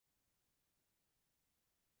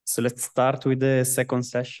So let's start with the second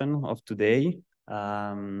session of today.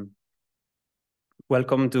 Welcome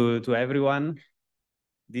to everyone.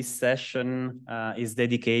 This session is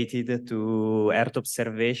dedicated to Earth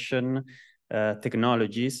observation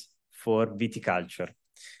technologies for viticulture.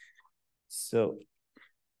 So,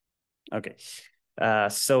 okay.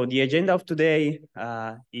 So the agenda of today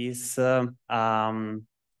is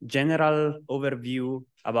general overview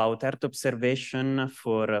about Earth observation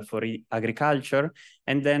for agriculture,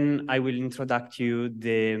 and then I will introduce you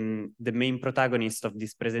the main protagonist of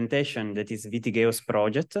this presentation, that is VitiGEOSS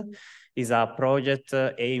project. Is a project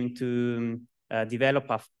aimed to develop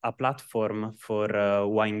a platform for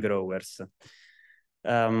wine growers.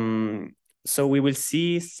 So we will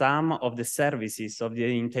see some of the services, of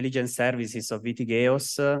the intelligence services of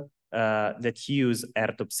VitiGEOSS that use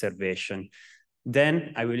Earth observation.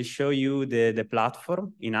 Then I will show you the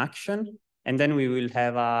platform in action, and then we will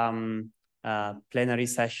have a plenary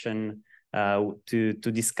session to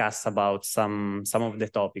discuss about some of the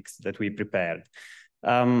topics that we prepared.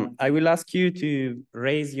 I will ask you to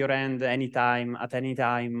raise your hand at any time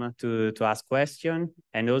to ask question,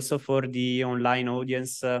 and also for the online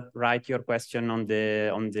audience, write your question on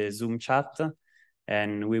the Zoom chat,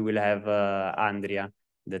 and we will have Andrea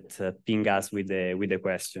that ping us with the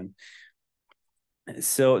question.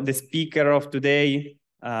 So the speaker of today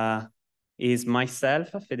is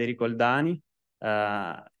myself, Federico Oldani,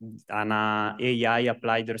 an AI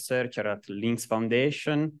applied researcher at Links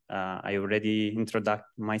Foundation. I already introduced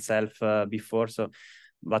myself before,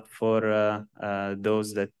 but for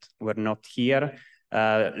those that were not here,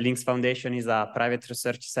 Links Foundation is a private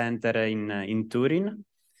research center in Turin.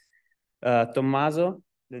 Tommaso,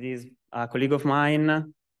 that is a colleague of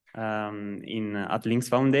mine at Links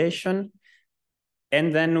Foundation.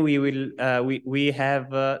 And then we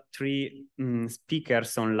have three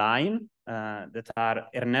speakers online that are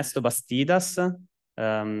Ernesto Bastidas,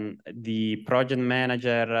 the project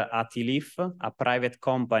manager at eLeaf, a private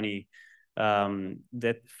company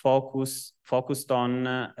that focused on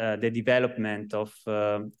the development of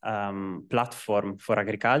platform for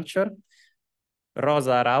agriculture.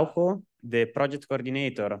 Rosa Araujo, the project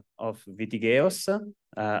coordinator of VitiGEOSS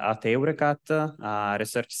at Eurecat, a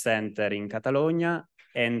research center in Catalonia,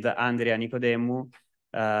 and Andrea Nicodemu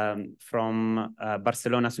from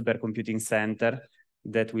Barcelona Supercomputing Center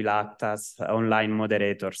that will act as online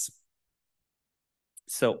moderators.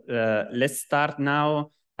 So let's start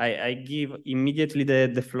now. I give immediately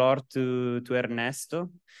the floor to Ernesto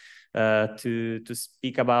to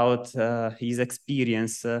speak about his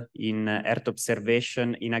experience in Earth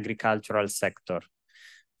observation in agricultural sector.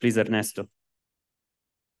 Please, Ernesto.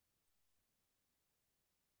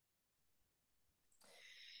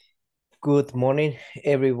 Good morning,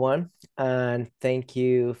 everyone, and thank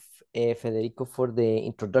you, Federico, for the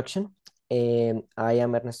introduction. I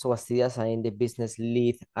am Ernesto Bastidas. I am the business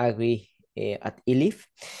lead agri at eLeaf.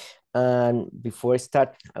 And before I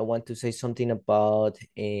start, I want to say something about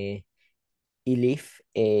eLeaf.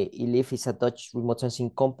 eLeaf is a Dutch remote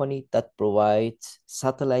sensing company that provides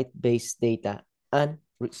satellite-based data and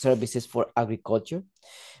services for agriculture,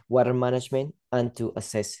 water management, and to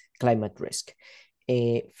assess climate risk.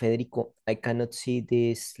 Federico, I cannot see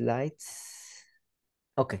the slides.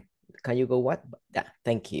 Okay, can you go what? Yeah,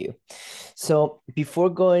 thank you. So before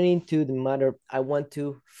going into the matter, I want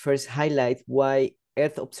to first highlight why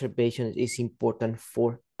Earth observation is important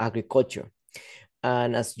for agriculture.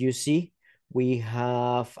 And as you see, we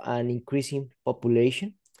have an increasing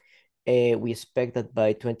population. We expect that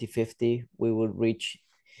by 2050, we will reach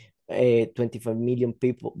 25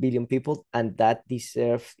 billion people, and that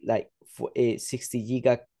deserve like 60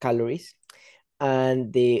 gigacalories.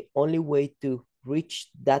 And the only way to reach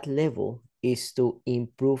that level is to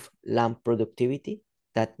improve land productivity.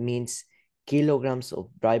 That means kilograms of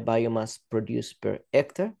dry biomass produced per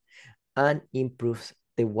hectare, and improves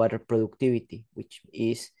the water productivity, which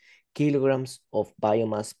is kilograms of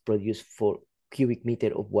biomass produced for cubic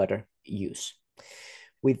meter of water use.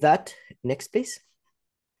 With that, next please.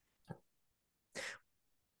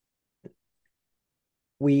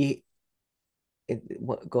 We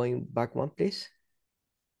going back one, please.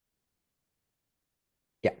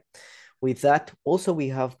 Yeah. With that, also we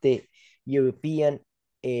have the European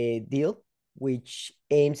deal, which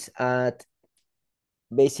aims at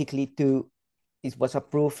basically it was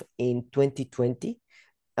approved in 2020,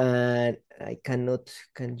 and I cannot,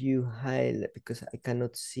 can you highlight, because I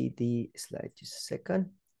cannot see the slide, just a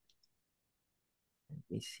second.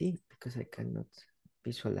 Let me see, because I cannot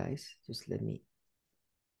visualize, just let me,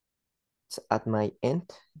 it's at my end,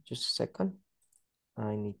 just a second.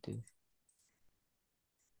 I need to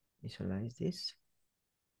visualize this.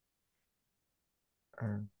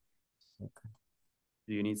 Okay.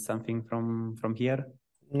 Do you need something from here?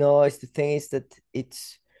 No, it's the thing is that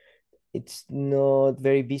it's not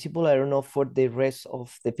very visible. I don't know for the rest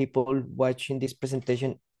of the people watching this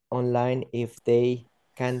presentation online if they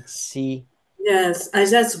can see. Yes, I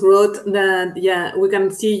just wrote that, yeah, we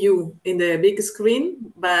can see you in the big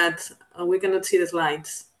screen, but we cannot see the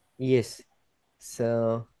slides. Yes.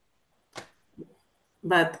 So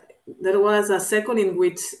But there was a second in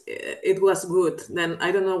which it was good. Then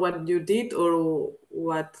I don't know what you did or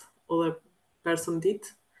what other person did.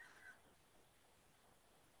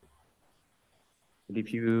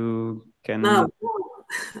 If you can. Now,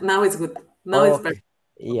 now it's good. Now it's better. okay.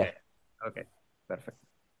 Yeah. Okay. Perfect.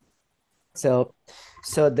 So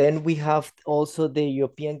then we have also the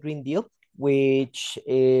European Green Deal, which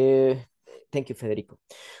thank you, Federico,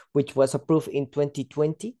 which was approved in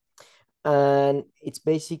 2020. And it's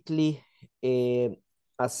basically a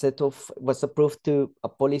set of, was approved to a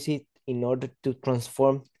policy in order to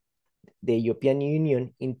transform the European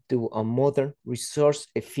Union into a modern, resource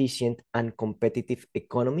efficient and competitive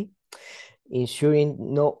economy, ensuring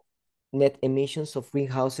no net emissions of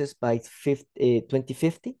greenhouses by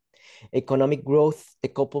 2050, economic growth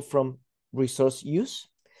decoupled from resource use,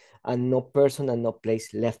 and no person and no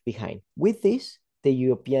place left behind. With this, the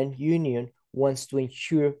European Union wants to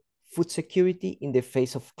ensure food security in the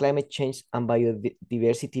face of climate change and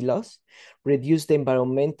biodiversity loss, reduce the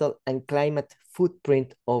environmental and climate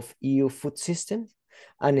footprint of EU food systems,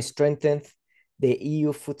 and strengthen the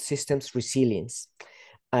EU food system's resilience.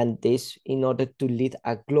 And this in order to lead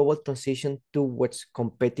a global transition towards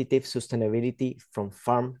competitive sustainability from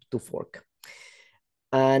farm to fork.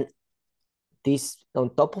 And this,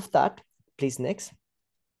 on top of that, please next.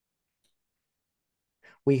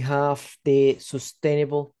 We have the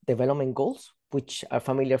Sustainable Development Goals, which are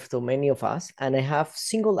familiar to many of us, and I have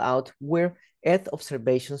singled out where Earth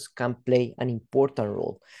observations can play an important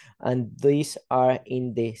role. And these are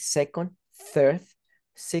in the second, third,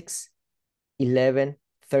 6, 11,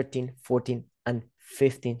 13, 14, and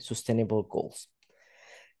 15 sustainable goals.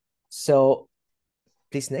 So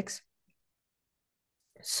please next.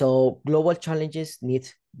 So global challenges need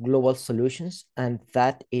global solutions, and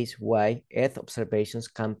that is why Earth observations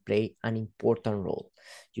can play an important role.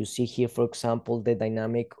 You see here, for example, the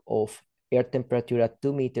dynamic of air temperature at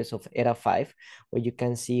 2 meters of ERA 5, where you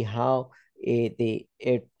can see how the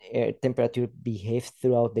air temperature behaves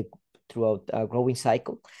throughout a growing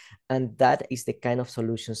cycle. And that is the kind of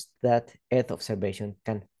solutions that Earth observation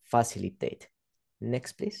can facilitate.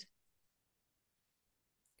 Next, please.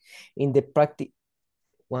 In the practice,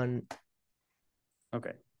 one.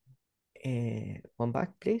 Okay. One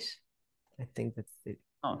back, please. I think that's it.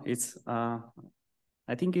 Oh, it's I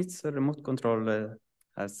think it's a remote control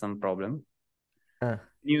has some problem. Can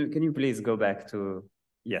you please go back to,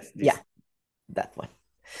 yes, this. Yeah, that one.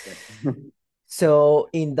 Okay. So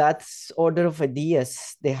in that order of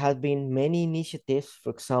ideas, there have been many initiatives,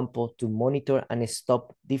 for example, to monitor and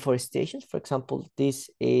stop deforestation. For example, this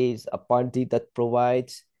is a party that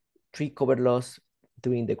provides tree cover loss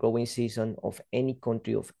during the growing season of any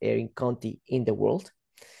country of any county in the world.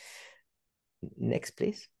 Next,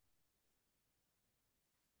 please.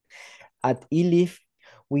 At eLeaf,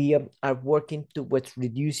 we are working towards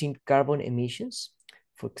reducing carbon emissions,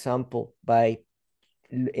 for example, by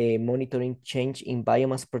monitoring change in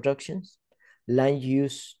biomass productions, land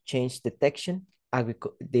use change detection,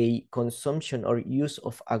 the consumption or use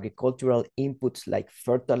of agricultural inputs like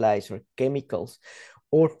fertilizer, chemicals,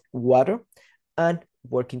 or water, and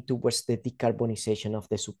working towards the decarbonization of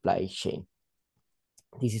the supply chain.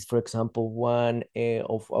 This is, for example, one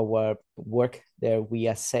of our work there. We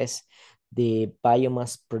assess the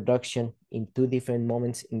biomass production in 2 different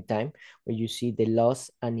moments in time, where you see the loss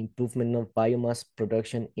and improvement of biomass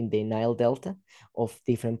production in the Nile Delta of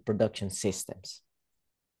different production systems.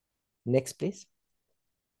 Next, please.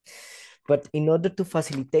 But in order to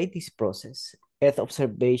facilitate this process, Earth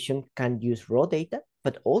observation can use raw data,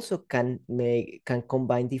 but also can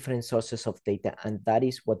combine different sources of data, and that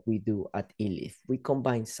is what we do at eLeaf. We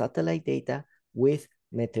combine satellite data with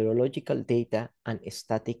meteorological data and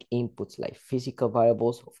static inputs like physical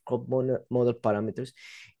variables of crop model parameters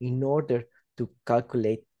in order to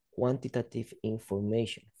calculate quantitative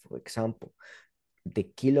information. For example, the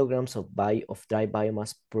kilograms of dry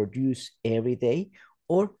biomass produced every day,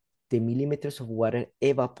 or the millimeters of water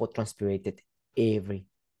evapotranspirated every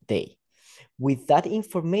day. With that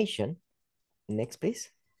information, next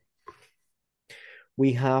please,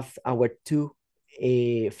 we have our two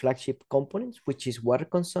flagship components, which is water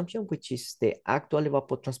consumption, which is the actual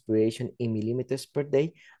evapotranspiration in millimeters per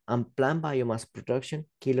day, and plant biomass production,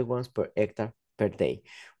 kilograms per hectare per day.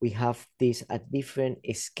 We have this at different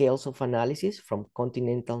scales of analysis from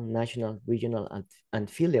continental, national, regional, and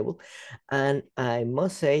field level. And I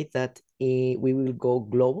must say that we will go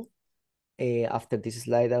global. After this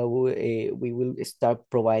slide, we will start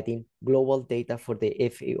providing global data for the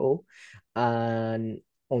FAO and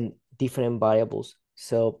on different variables.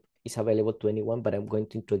 So it's available to anyone, but I'm going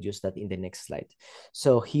to introduce that in the next slide.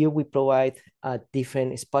 So here we provide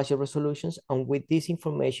different spatial resolutions, and with this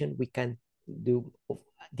information, we can do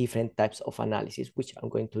different types of analysis, which I'm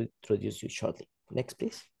going to introduce you shortly. Next,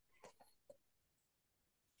 please.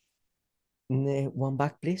 One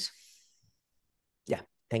back, please. Yeah,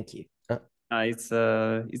 thank you. It's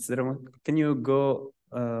the remote. Can you go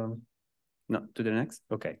no to the next?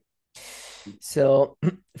 Okay. So,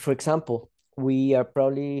 for example, we are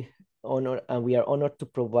honored to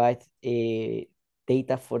provide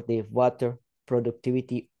data for the water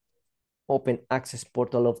productivity open access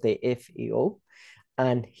portal of the FAO.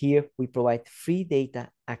 And here we provide free data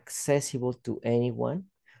accessible to anyone.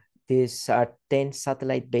 These are 10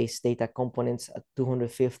 satellite-based data components at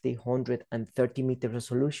 250, 100, and 30-meter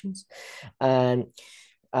resolutions. And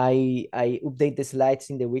I update the slides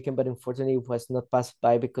in the weekend, but unfortunately it was not passed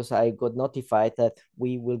by because I got notified that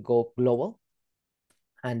we will go global.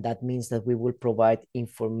 And that means that we will provide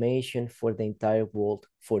information for the entire world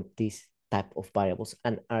for this type of variables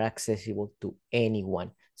and are accessible to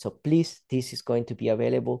anyone. So please, this is going to be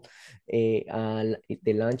available. The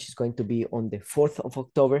launch is going to be on the 4th of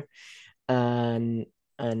October, and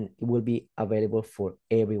it will be available for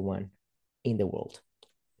everyone in the world.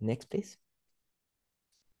 Next, please.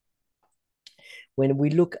 When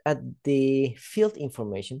we look at the field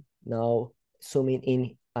information, now zooming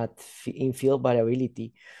in at field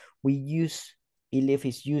variability, ELIF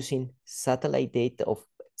is using satellite data of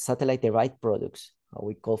satellite-derived products,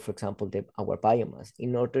 we call, for example, our biomass,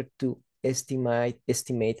 in order to estimate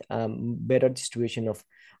better distribution of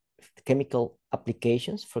chemical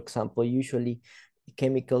applications. For example, usually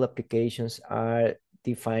chemical applications are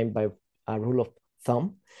defined by a rule of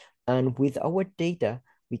thumb, and with our data,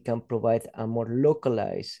 we can provide a more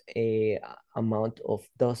localized amount of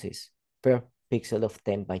doses per pixel of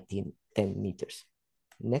 10 by 10 meters.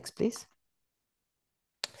 Next, please.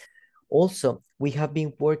 Also, we have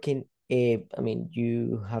been working,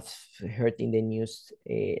 you have heard in the news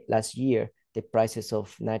last year, the prices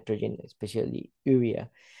of nitrogen, especially urea.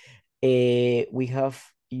 We have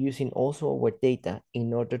using also our data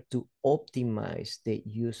in order to optimize the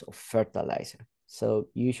use of fertilizer. So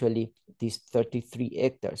usually these 33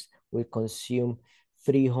 hectares will consume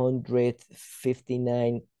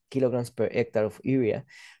 359 kilograms per hectare of urea,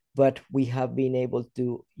 but we have been able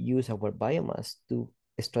to use our biomass to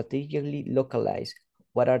strategically localize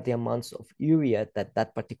what are the amounts of urea that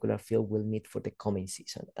that particular field will need for the coming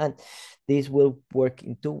season. And this will work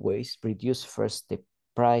in two ways: reduce first the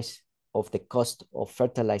price of the cost of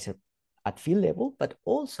fertilizer at field level, but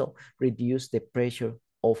also reduce the pressure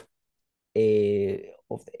of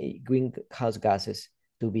greenhouse gases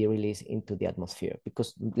to be released into the atmosphere,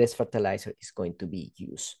 because less fertilizer is going to be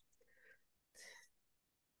used.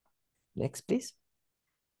 Next, please.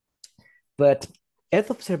 But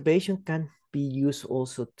Earth observation can be used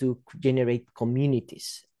also to generate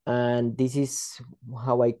communities. And this is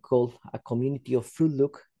how I call a community of Fruit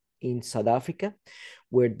Look in South Africa,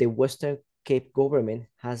 where the Western Cape government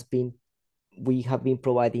we have been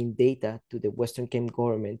providing data to the Western Cape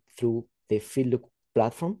government through the Field Look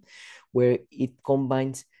platform, where it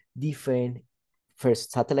combines different,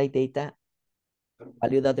 first, satellite data,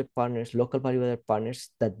 value-added partners, local value-added partners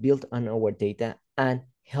that build on our data and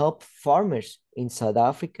help farmers in South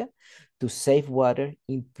Africa to save water,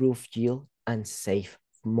 improve yield, and save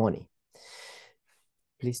money.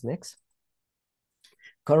 Please, next.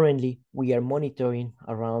 Currently, we are monitoring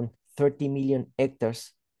around 30 million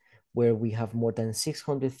hectares where we have more than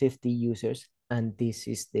 650 users, and this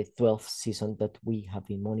is the 12th season that we have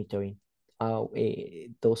been monitoring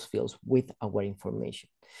those fields with our information.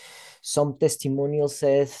 Some testimonials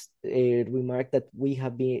remark that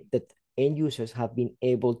end users have been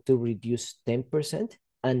able to reduce 10%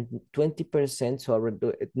 and 20%, so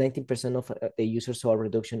 19% of the users saw a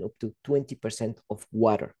reduction up to 20% of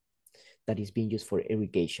water that is being used for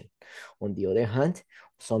irrigation. On the other hand,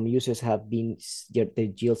 some users have been, their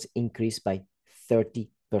yields increased by 30%.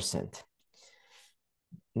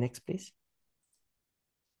 Next, please.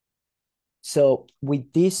 So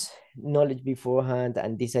with this knowledge beforehand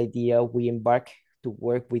and this idea, we embark to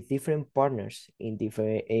work with different partners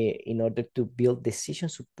in order to build decision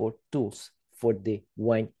support tools for the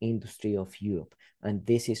wine industry of Europe. And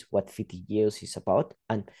this is what VitiGEOSS is about.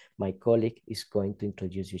 And my colleague is going to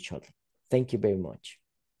introduce you shortly. Thank you very much.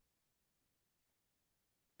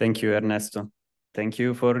 Thank you, Ernesto. Thank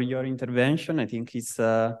you for your intervention. I think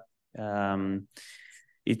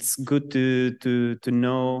it's good to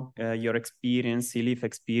know your experience, life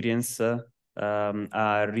experience, a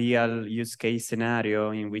real use case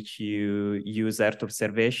scenario in which you use Earth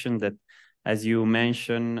observation that, as you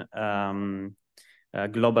mentioned, a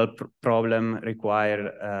global problem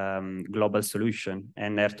require global solution,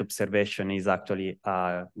 and Earth observation is actually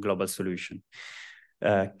a global solution.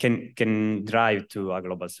 Can drive to a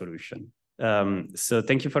global solution. So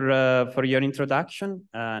thank you for your introduction.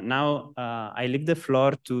 Now I leave the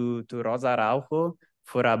floor to Rosa Araujo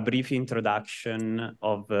for a brief introduction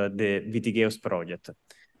of the VitiGEOSS project.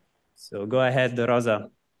 So go ahead, Rosa.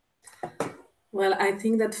 Well, I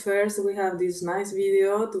think that first we have this nice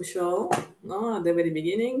video to show, no, at the very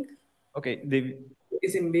beginning. Okay.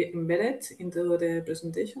 Is embedded into the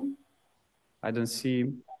presentation. I don't see.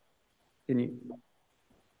 Can you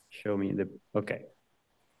show me the? Okay.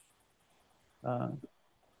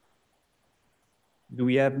 Do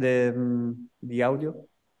we have the audio?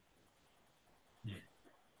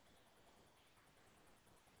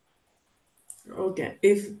 Okay.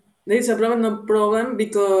 If there's a problem, no problem,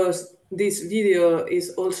 because this video is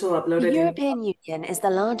also uploaded. The European Union is the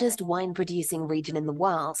largest wine-producing region in the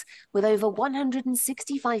world, with over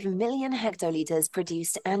 165 million hectolitres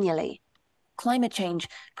produced annually. Climate change,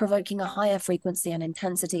 provoking a higher frequency and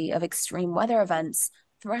intensity of extreme weather events,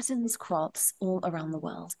 threatens crops all around the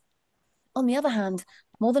world. On the other hand,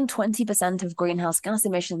 more than 20% of greenhouse gas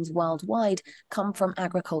emissions worldwide come from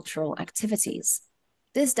agricultural activities.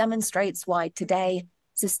 This demonstrates why today,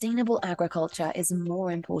 sustainable agriculture is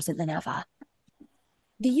more important than ever.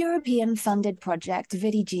 The European-funded project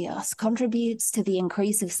VitiGEOSS contributes to the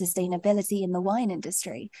increase of sustainability in the wine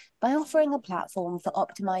industry by offering a platform for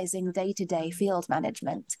optimizing day-to-day field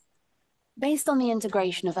management. Based on the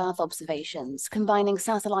integration of Earth observations, combining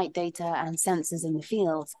satellite data and sensors in the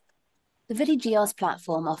field, the VitiGEOSS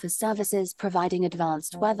platform offers services providing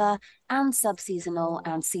advanced weather and sub-seasonal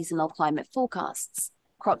and seasonal climate forecasts,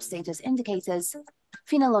 crop status indicators,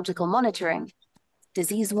 phenological monitoring,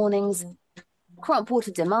 disease warnings, crop water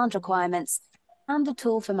demand requirements, and a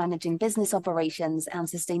tool for managing business operations and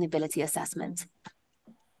sustainability assessment.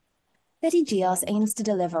 VitiGEOSS aims to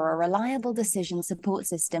deliver a reliable decision support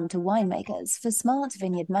system to winemakers for smart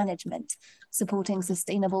vineyard management, supporting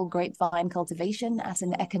sustainable grapevine cultivation at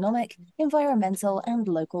an economic, environmental, and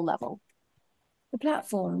local level. The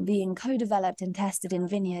platform, being co-developed and tested in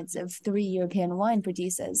vineyards of 3 European wine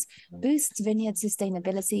producers, boosts vineyard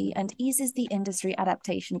sustainability and eases the industry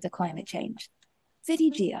adaptation to climate change.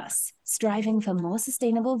 VitiGEOSS, striving for more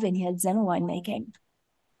sustainable vineyards and winemaking.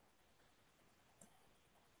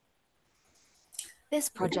 This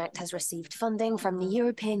project has received funding from the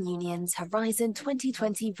European Union's Horizon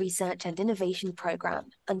 2020 Research and Innovation Programme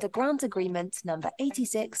under grant agreement number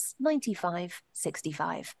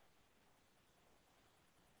 869565.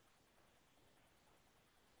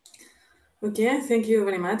 Okay, thank you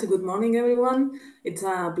very much. Good morning, everyone. It's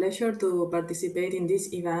a pleasure to participate in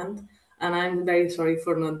this event, and I'm very sorry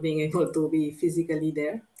for not being able to be physically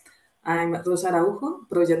there. I'm Rosa Araujo,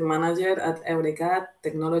 project manager at Eurecat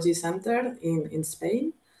Technology Center in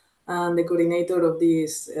Spain, and the coordinator of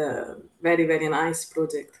this very, very nice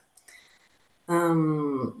project.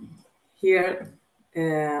 Here,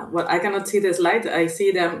 well, I cannot see the slides. I see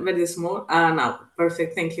them very small. Now,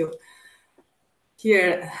 perfect, thank you.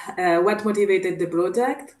 Here, what motivated the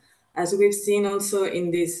project? As we've seen also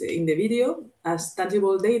in the video, as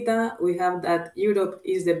tangible data, we have that Europe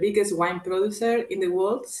is the biggest wine producer in the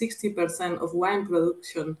world. 60% of wine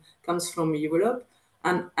production comes from Europe,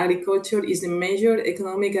 and agriculture is a major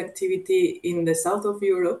economic activity in the south of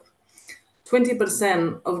Europe.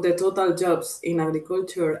 20% of the total jobs in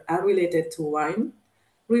agriculture are related to wine,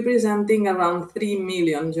 representing around 3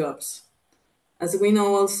 million jobs. As we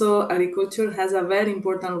know also, agriculture has a very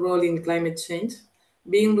important role in climate change,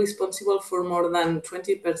 being responsible for more than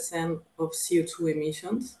 20% of CO2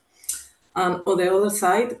 emissions. And on the other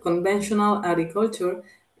side, conventional agriculture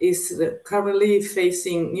is currently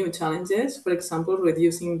facing new challenges, for example,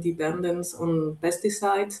 reducing dependence on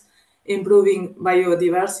pesticides, improving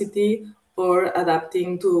biodiversity, or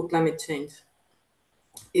adapting to climate change.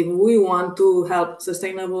 If we want to help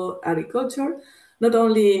sustainable agriculture, not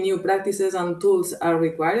only new practices and tools are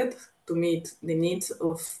required to meet the needs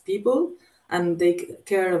of people and take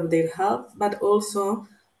care of their health, but also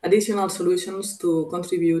additional solutions to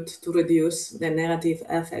contribute to reduce the negative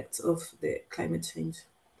effects of the climate change.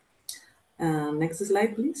 Next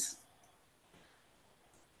slide, please.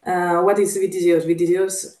 What is VitiGEOSS?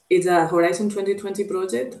 VitiGEOSS is a Horizon 2020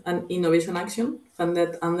 project and innovation action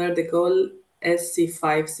funded under the call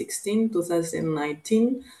SC516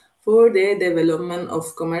 2019 for the development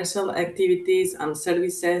of commercial activities and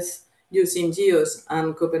services using GEOS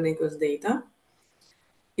and Copernicus data.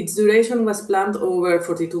 Its duration was planned over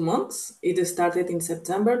 42 months. It started in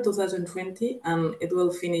September 2020 and it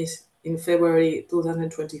will finish in February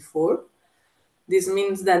 2024. This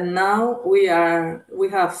means that now we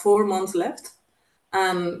have 4 months left,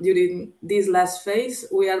 and during this last phase,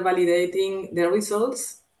 we are validating the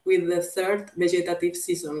results with the third vegetative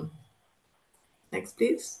season. Next,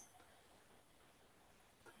 please.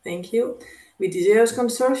 Thank you. VitiGEOSS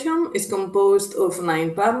consortium is composed of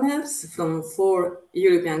 9 partners from 4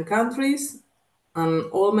 European countries,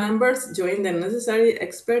 and all members join the necessary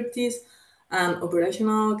expertise and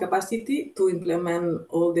operational capacity to implement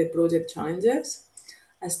all the project challenges.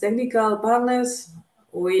 As technical partners,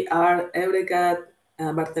 we are Eurecat,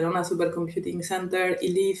 Barcelona Supercomputing Center,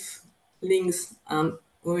 ILIF, LINX, and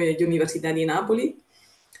Università di Napoli,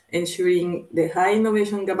 ensuring the high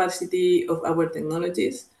innovation capacity of our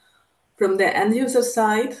technologies. From the end user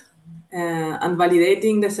side, and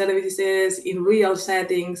validating the services in real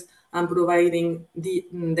settings and providing the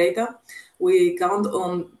data, we count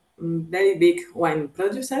on very big wine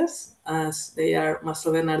producers, as they are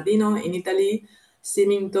Mastro Bernardino in Italy,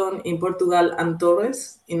 Symington in Portugal, and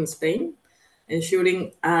Torres in Spain,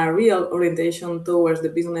 ensuring a real orientation towards the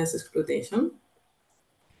business exploitation.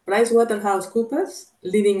 PricewaterhouseCoopers,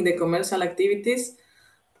 leading the commercial activities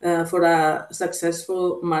for a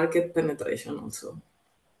successful market penetration also.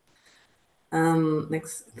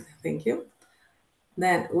 Next, thank you.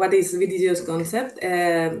 Then, what is VitiGEOSS concept?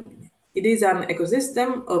 It is an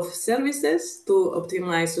ecosystem of services to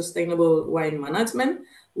optimize sustainable wine management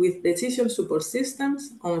with decision support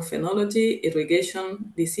systems on phenology,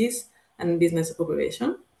 irrigation, disease, and business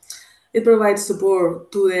operation. It provides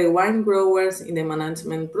support to the wine growers in the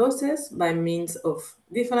management process by means of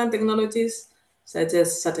different technologies such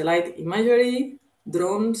as satellite imagery,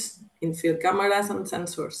 drones, in-field cameras, and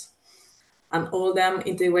sensors, and all them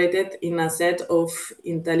integrated in a set of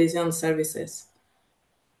intelligent services.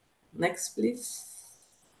 Next, please.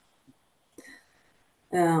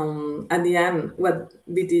 At the end, what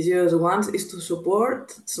VitiGEOSS wants is to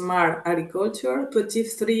support smart agriculture to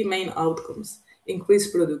achieve 3 main outcomes: increase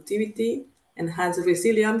productivity, enhance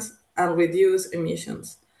resilience, and reduce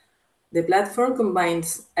emissions. The platform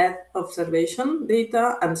combines Earth observation,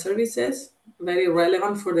 data, and services very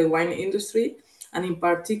relevant for the wine industry, and in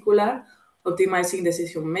particular, optimizing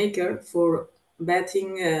decision maker for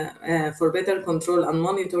better control and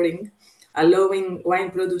monitoring, allowing wine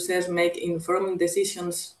producers make informed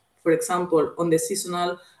decisions, for example, on the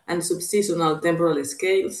seasonal and subseasonal temporal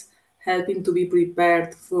scales, helping to be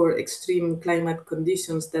prepared for extreme climate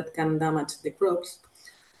conditions that can damage the crops.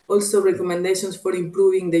 Also, recommendations for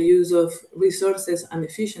improving the use of resources and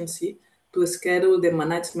efficiency to schedule the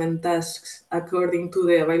management tasks according to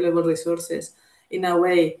the available resources in a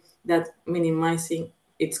way that minimizing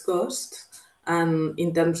its cost, and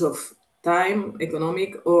in terms of time,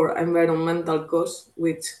 economic, or environmental costs,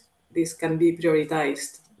 which this can be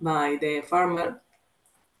prioritized by the farmer.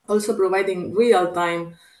 Also providing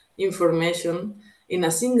real-time information in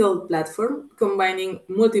a single platform, combining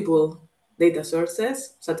multiple data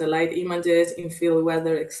sources, satellite images, in-field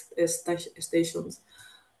weather stations,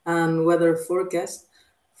 and weather forecasts,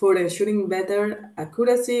 for ensuring better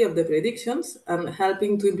accuracy of the predictions and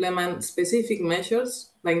helping to implement specific measures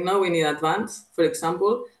by knowing in advance, for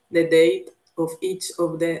example, the date of each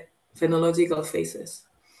of the phenological phases.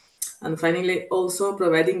 And finally, also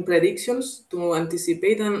providing predictions to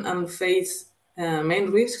anticipate and face main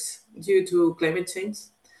risks due to climate change.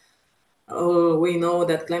 We know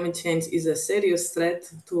that climate change is a serious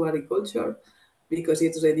threat to agriculture because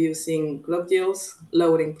it's reducing crop yields,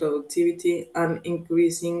 lowering productivity, and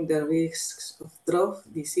increasing the risks of drought,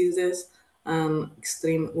 diseases, and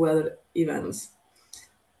extreme weather events.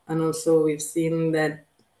 And also we've seen that,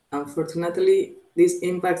 unfortunately, these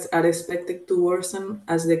impacts are expected to worsen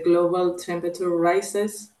as the global temperature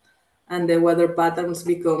rises and the weather patterns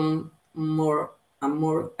become more and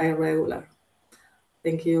more irregular.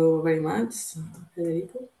 Thank you very much,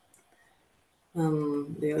 Federico.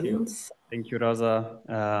 The audience. Thank you,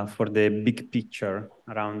 Rosa, for the big picture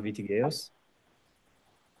around VitiGEOSS.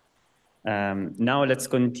 Now let's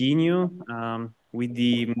continue with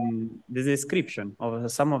the description of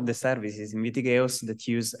some of the services in VitiGEOSS that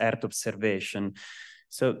use Earth observation.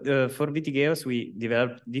 So for VitiGEOSS, we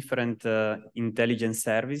developed different intelligence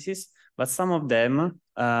services, but some of them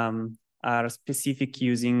are specific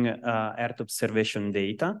using Earth observation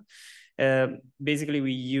data. Basically,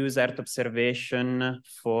 we use Earth observation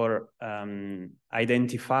for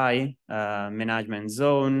identify management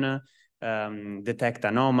zone, detect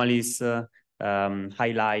anomalies,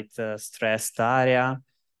 highlight stressed area,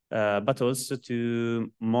 but also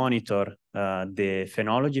to monitor the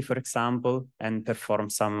phenology, for example, and perform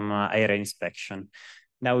some area inspection.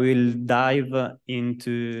 Now we'll dive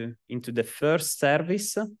into the first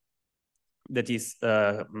service, that is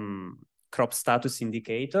crop status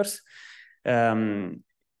indicators,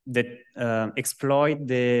 that exploit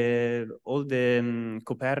all the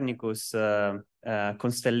Copernicus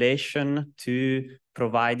constellation to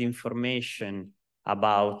provide information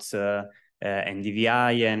about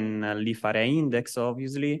NDVI and leaf area index,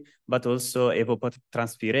 obviously, but also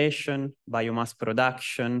evapotranspiration, biomass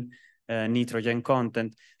production, nitrogen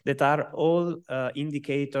content, that are all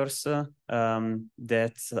indicators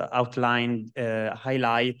that outline,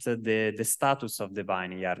 highlight the status of the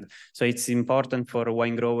vineyard. So it's important for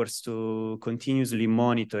wine growers to continuously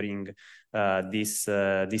monitoring these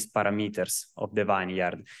parameters of the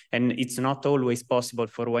vineyard. And it's not always possible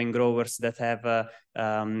for wine growers that have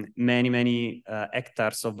many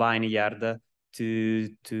hectares of vineyard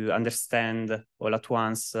to understand all at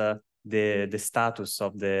once the status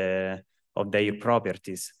of their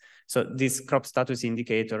properties. So this crop status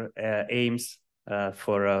indicator aims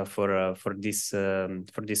for this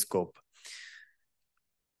scope.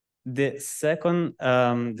 The second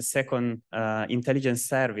intelligence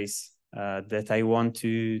service that I want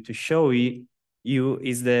to show you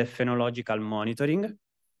is the phenological monitoring.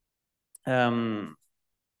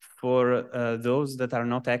 For those that are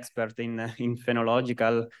not expert in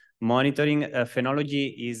phenological monitoring,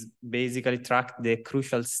 phenology is basically track the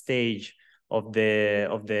crucial stage of the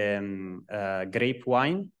grape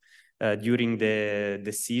wine during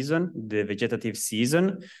the season, the vegetative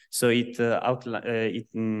season. So it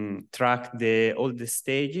track all the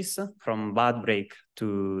stages from bud break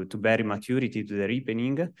to berry maturity to the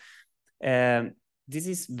ripening. This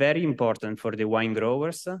is very important for the wine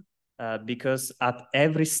growers because at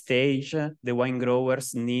every stage, the wine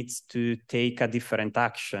growers needs to take a different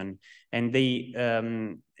action, and they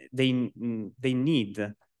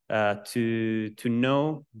need to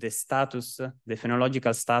know the status, the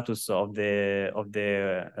phenological status of the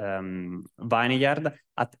vineyard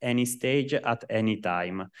at any stage, at any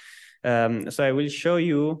time. So I will show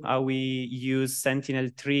you how we use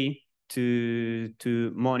Sentinel-3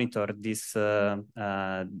 to monitor this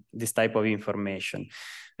type of information.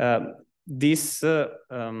 This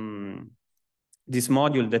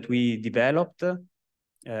module that we developed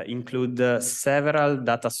include several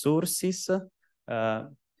data sources.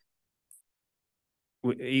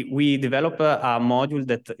 We develop a module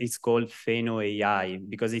that is called Pheno AI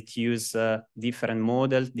because it uses different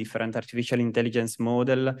models, different artificial intelligence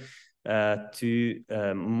model to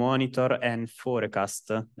monitor and forecast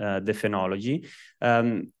the phenology.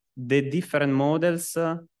 The different models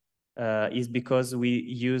is because we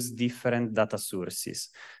use different data sources.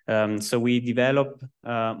 So we develop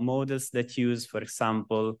models that use, for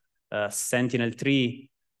example, Sentinel-3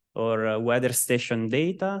 or weather station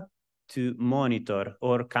data to monitor,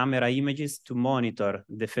 or camera images to monitor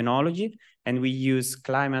the phenology, and we use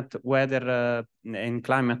climate, weather, and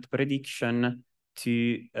climate prediction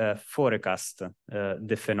to forecast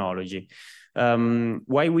the phenology.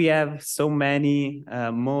 Why we have so many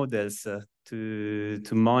models to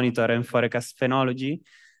monitor and forecast phenology?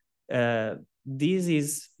 This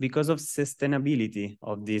is because of sustainability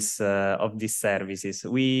of these services.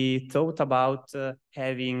 We thought about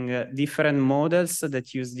having different models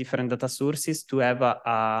that use different data sources to have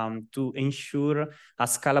to ensure a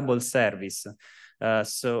scalable service.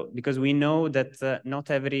 So because we know that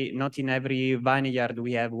not in every vineyard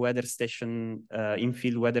we have weather station,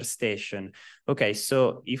 in-field weather station. Okay,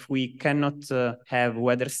 so if we cannot have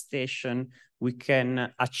weather station, we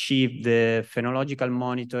can achieve the phenological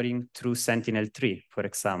monitoring through Sentinel-3, for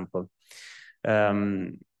example.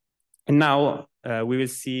 And now we will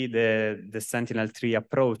see the Sentinel-3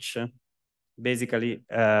 approach. Basically,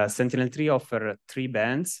 Sentinel-3 offers 3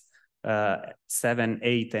 bands, 7,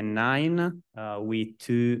 8, and 9, with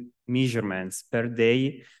 2 measurements per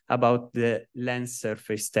day about the land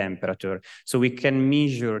surface temperature. So we can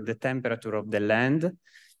measure the temperature of the land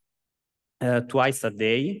twice a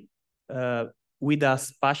day, with a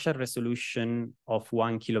spatial resolution of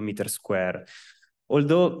 1 kilometer square.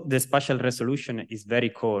 Although the spatial resolution is very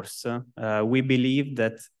coarse, we believe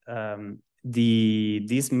that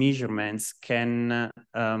these measurements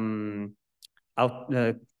are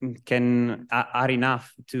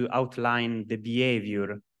enough to outline the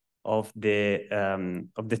behavior of the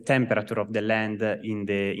temperature of the land in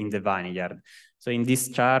the vineyard. So in this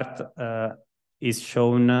chart is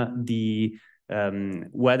shown the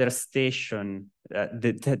weather station,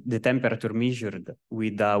 the temperature measured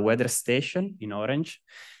with a weather station in orange,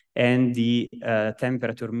 and the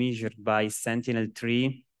temperature measured by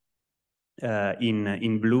Sentinel-3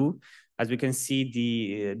 in blue. As we can see,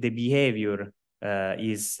 the behavior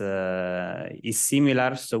is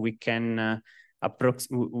similar, so we can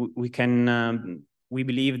we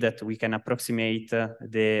believe that we can approximate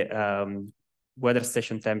the weather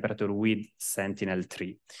station temperature with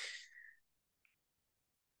Sentinel-3.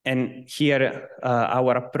 And here,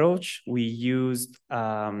 our approach, we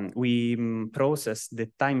processed the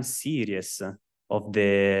time series of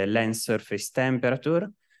the land surface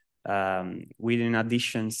temperature, with in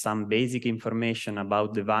addition some basic information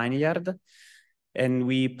about the vineyard. And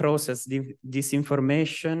we process this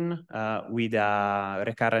information with a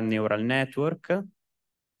recurrent neural network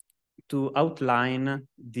to outline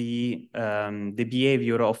the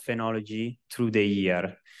behavior of phenology through the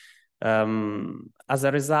year. As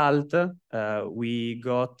a result, we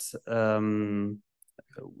got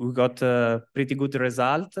a pretty good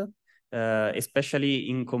result, especially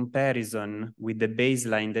in comparison with the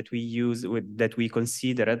baseline that we use, that we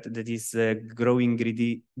considered, that is growing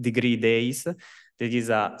degree days. That is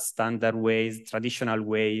a standard ways, traditional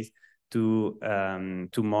ways to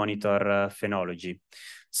monitor phenology.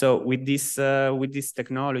 So with this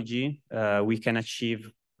technology, we can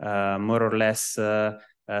achieve more or less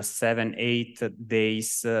 7-8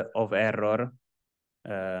 days of error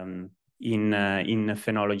in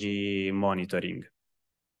phenology monitoring.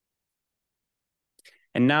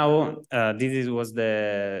 And now this was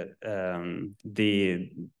the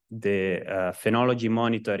phenology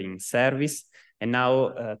monitoring service. And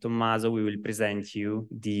now, Tommaso, we will present you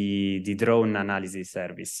the drone analysis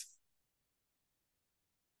service.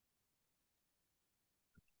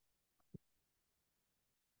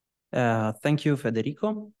 Thank you,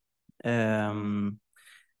 Federico.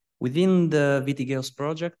 Within the VitiGEOSS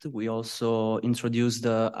project, we also introduced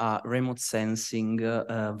a remote sensing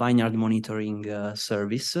vineyard monitoring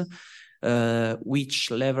service, which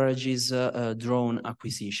leverages drone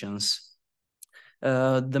acquisitions.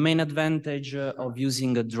 The main advantage of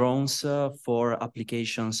using drones for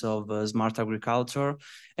applications of smart agriculture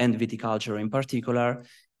and viticulture in particular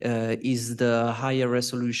is the higher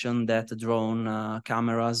resolution that drone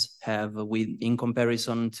cameras have in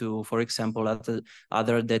comparison to, for example,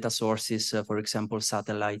 other data sources, for example,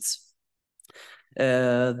 satellites.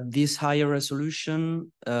 This higher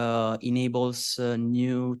resolution enables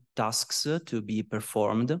new tasks to be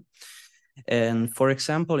performed. And for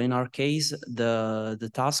example, in our case, the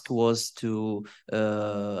task was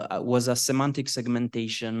a semantic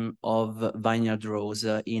segmentation of vineyard rows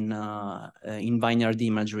in vineyard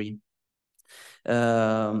imagery.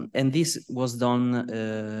 And this was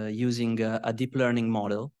done using a deep learning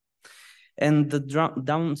model. And the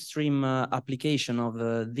downstream application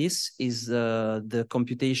of this is the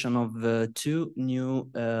computation of two new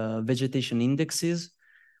vegetation indexes,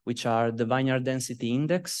 which are the vineyard density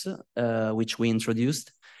index, which we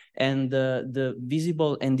introduced, and the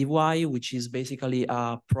visible NDY, which is basically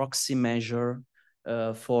a proxy measure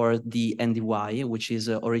for the NDY, which is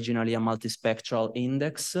originally a multispectral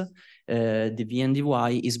index. The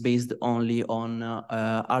VNDY is based only on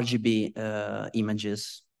RGB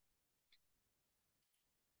images.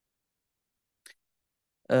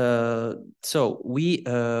 So we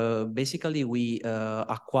basically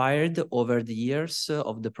acquired over the years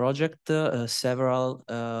of the project several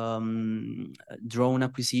drone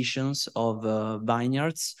acquisitions of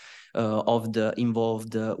vineyards of the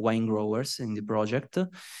involved wine growers in the project.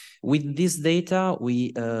 With this data,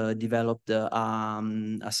 we developed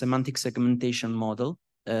a semantic segmentation model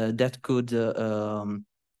that could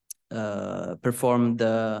perform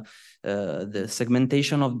the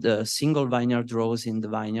segmentation of the single vineyard rows in the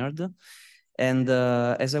vineyard. And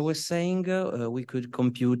as I was saying, we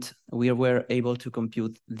were able to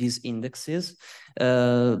compute these indexes.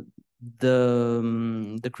 The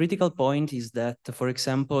critical point is that, for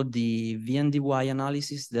example, the VNDY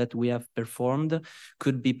analysis that we have performed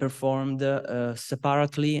could be performed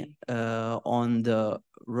separately on the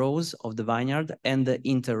rows of the vineyard and the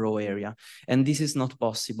inter-row area. And this is not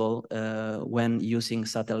possible when using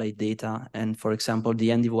satellite data. And for example, the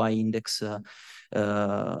NDY index,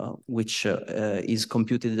 which is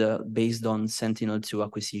computed based on Sentinel-2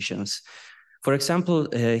 acquisitions. For example,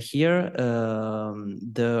 here,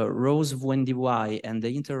 the rows of VNDY and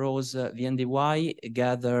the inter-rows VNDY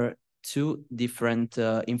gather two different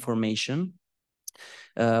information.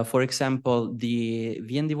 For example, the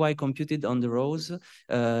VNDY computed on the rows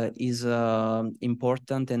is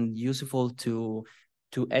important and useful to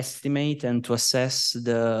estimate and to assess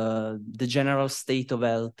the general state of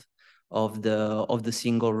health of the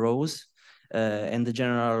single rows and the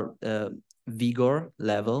general vigor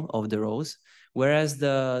level of the rows, whereas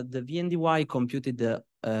the VNDY computed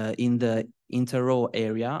in the inter-row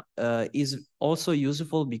area is also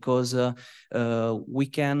useful because we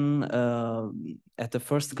can at the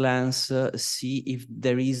first glance see if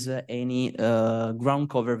there is any ground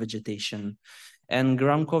cover vegetation. And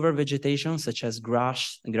ground cover vegetation such as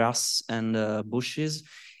grass and bushes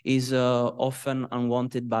is often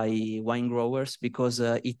unwanted by wine growers because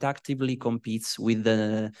it actively competes with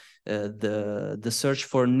the search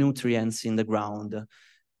for nutrients in the ground.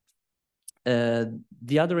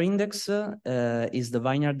 The other index is the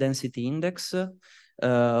vineyard density index,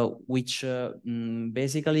 which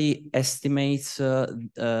basically estimates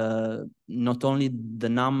not only the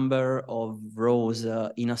number of rows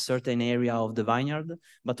in a certain area of the vineyard,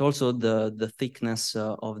 but also the thickness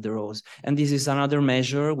of the rows. And this is another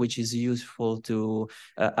measure which is useful to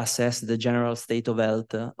assess the general state of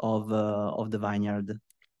health of the vineyard.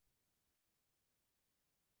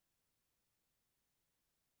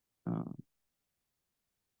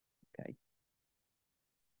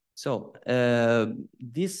 So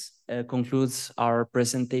this concludes our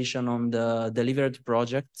presentation on the delivered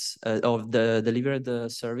projects of the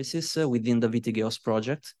delivered services within the VitiGEOSS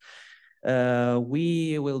project.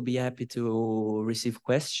 We will be happy to receive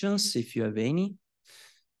questions if you have any.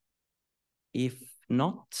 If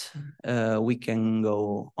not, we can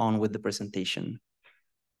go on with the presentation.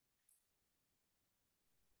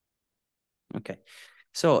 Okay,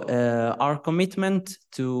 so our commitment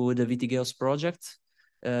to the VitiGEOSS project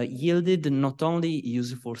yielded not only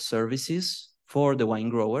useful services for the wine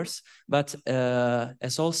growers, but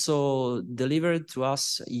has also delivered to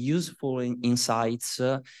us useful insights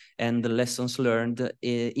and lessons learned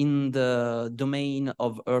in the domain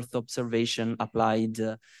of Earth observation applied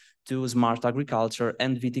to smart agriculture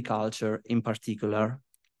and viticulture in particular.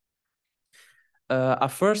 A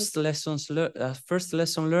first lesson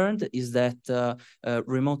learned is that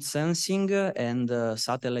remote sensing and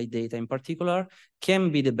satellite data in particular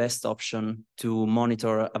can be the best option to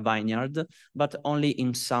monitor a vineyard, but only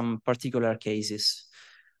in some particular cases.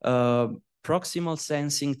 Proximal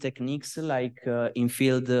sensing techniques like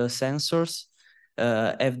in-field sensors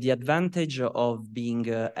have the advantage of being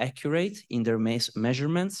accurate in their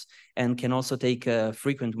measurements and can also take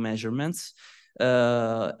frequent measurements.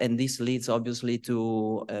 And this leads obviously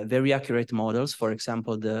to very accurate models. For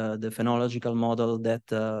example, the phenological model that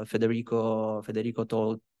Federico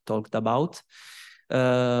talked about.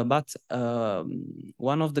 But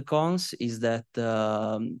one of the cons is that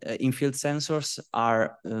in-field sensors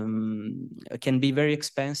can be very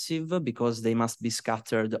expensive because they must be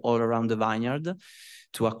scattered all around the vineyard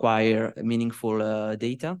to acquire meaningful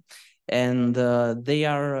data. And they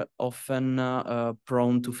are often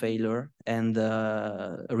prone to failure and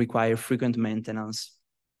require frequent maintenance.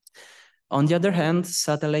 On the other hand,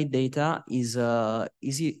 satellite data is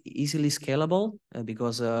easily scalable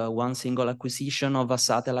because one single acquisition of a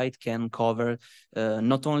satellite can cover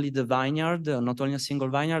not only the vineyard, not only a single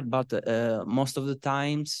vineyard, but most of the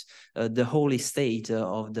times the whole estate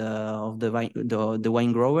of the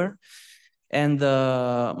wine grower. And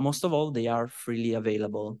most of all, they are freely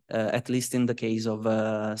available, at least in the case of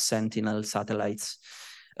Sentinel satellites.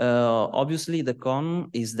 Obviously, the con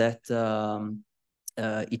is that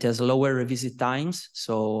it has lower revisit times,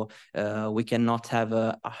 so we cannot have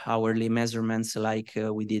hourly measurements like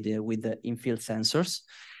we did with the in-field sensors.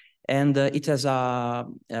 And it has a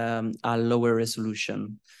lower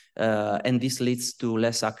resolution. And this leads to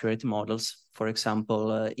less accurate models, for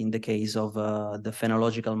example, in the case of the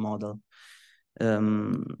phenological model.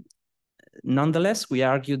 Nonetheless, we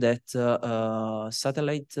argue that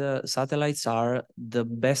satellites are the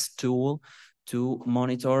best tool to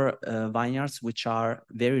monitor vineyards which are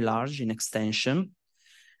very large in extension.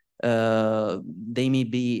 They may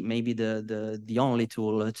be maybe the only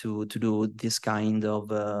tool to do this kind of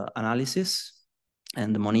analysis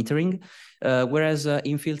and monitoring, whereas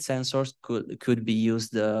in-field sensors could be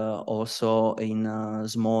used also in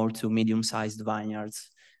small to medium-sized vineyards,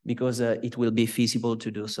 because it will be feasible to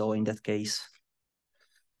do so in that case.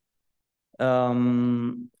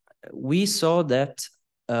 We saw that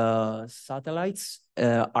satellites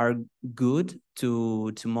are good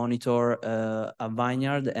to monitor a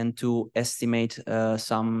vineyard and to estimate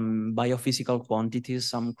some biophysical quantities,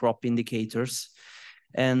 some crop indicators.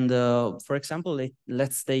 And for example,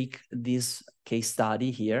 let's take this case study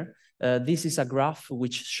here. This is a graph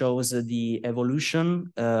which shows the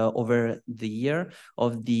evolution over the year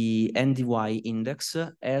of the NDY index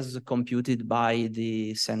as computed by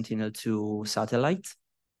the Sentinel-2 satellite.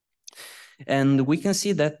 And we can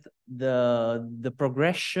see that the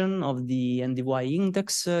progression of the NDY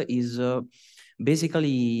index is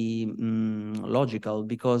basically logical,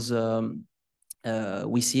 because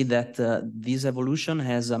we see that this evolution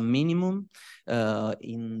has a minimum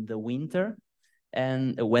in the winter,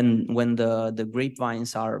 and when the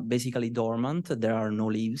grapevines are basically dormant, there are no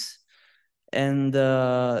leaves. And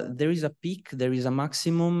there is a peak, there is a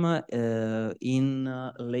maximum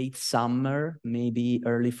in late summer, maybe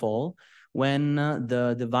early fall, when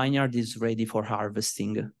the vineyard is ready for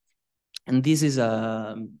harvesting. And this is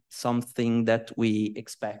something that we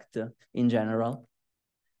expect in general.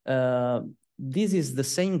 This is the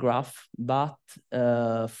same graph, but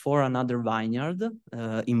for another vineyard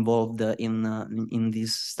involved in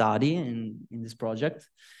this study, in this project.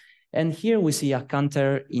 And here we see a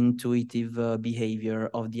counterintuitive behavior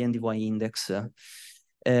of the NDY index.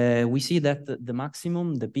 We see that the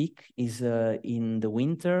maximum, the peak, is in the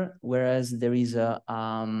winter, whereas there is a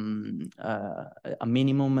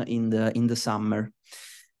minimum in the summer.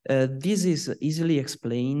 This is easily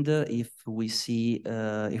explained if we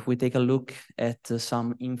take a look at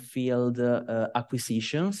some in-field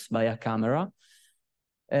acquisitions by a camera.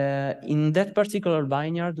 In that particular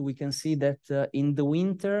vineyard, we can see that in the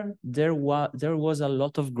winter there was a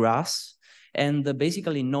lot of grass and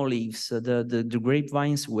basically no leaves. The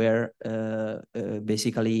grapevines were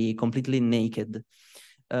basically completely naked.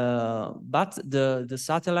 But the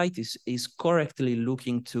satellite is correctly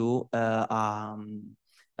looking to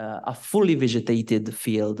a fully vegetated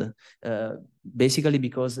field, basically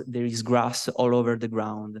because there is grass all over the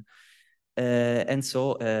ground. And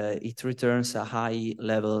so it returns a high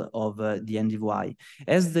level of the NDY.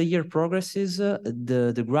 As the year progresses,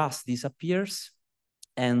 the grass disappears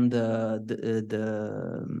and the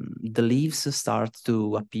leaves start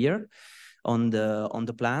to appear on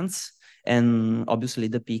the plants. And obviously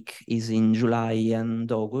the peak is in July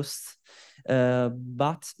and August.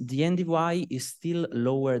 But the NDY is still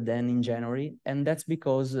lower than in January, and that's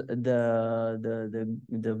because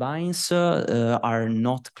the vines are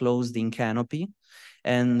not closed in canopy,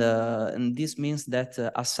 and this means that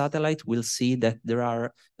a satellite will see that there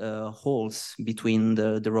are holes between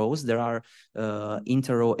the rows. There are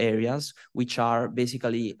inter-row areas which are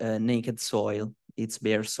basically naked soil. It's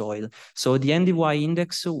bare soil. So the NDY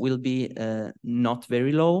index will be not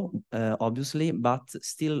very low, obviously, but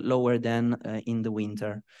still lower than in the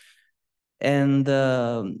winter. And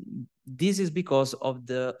this is because of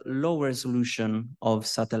the low resolution of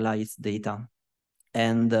satellite data.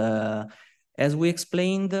 And as we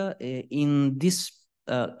explained, in this,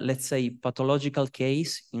 let's say, pathological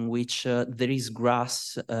case in which there is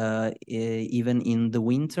grass even in the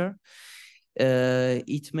winter,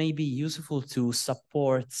 it may be useful to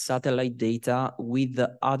support satellite data with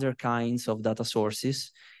the other kinds of data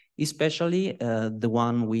sources, especially the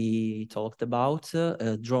one we talked about,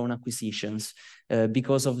 drone acquisitions,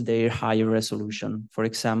 because of their higher resolution. For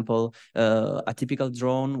example, a typical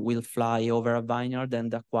drone will fly over a vineyard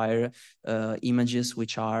and acquire images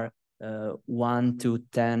which are 1 to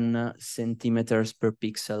 10 centimeters per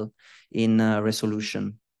pixel in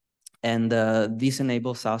resolution. And this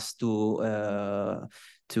enables us to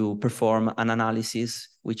perform an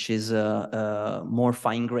analysis which is more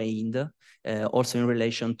fine-grained, also in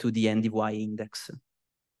relation to the NDY index.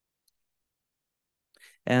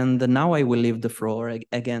 And now I will leave the floor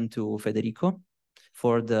again to Federico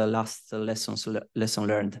for the last lesson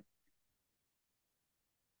learned.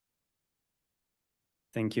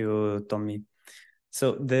 Thank you, Tommy.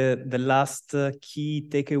 So the last key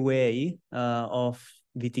takeaway of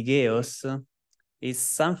VitiGEOSS is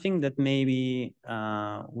something that maybe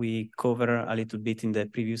we cover a little bit in the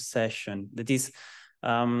previous session. That is,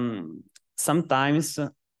 sometimes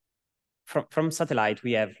from satellite,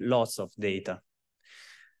 we have lots of data,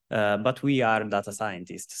 but we are data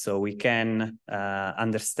scientists, so we can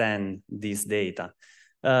understand this data.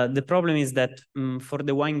 The problem is that for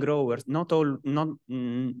the wine growers, not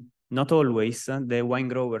always the wine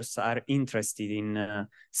growers are interested in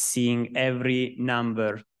seeing every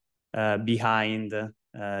number behind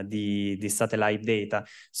the satellite data.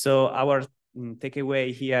 So our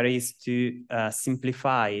takeaway here is to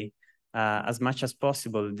simplify as much as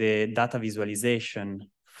possible the data visualization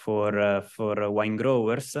for wine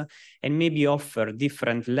growers, and maybe offer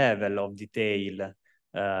different level of detail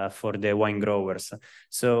for the wine growers.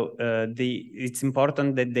 So it's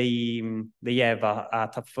important that they have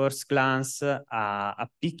at a first glance a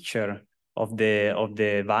picture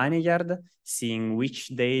the vineyard, seeing which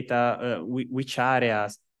data, which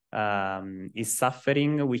areas is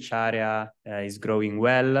suffering, which area is growing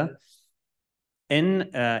well, and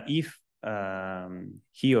if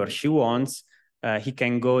he or she wants, he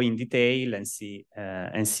can go in detail and see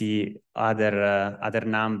other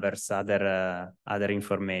numbers, other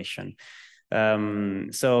information.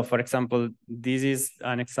 So, for example, this is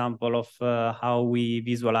an example of how we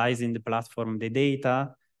visualize in the platform the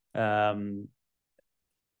data.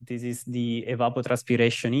 This is the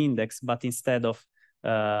evapotranspiration index, but instead of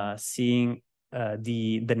seeing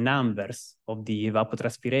the numbers of the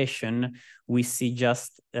evapotranspiration, we see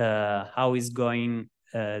just how is going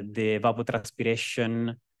the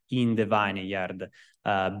evapotranspiration in the vineyard,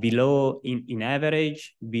 below in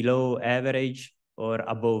average, below average, or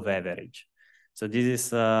above average. So this is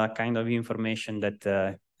kind of information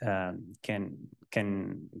that can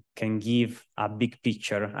give a big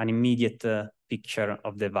picture, an immediate picture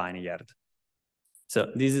of the vineyard.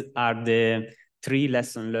 So these are the 3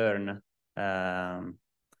 lessons learned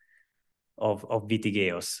of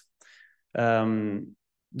VitiGEOSS.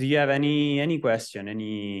 Do you have any question,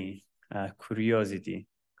 any curiosity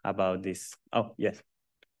about this? Oh, yes.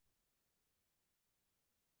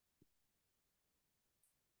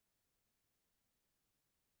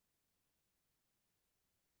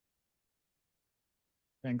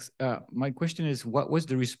 Thanks. My question is, what was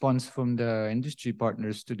the response from the industry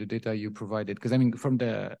partners to the data you provided? Because I mean, from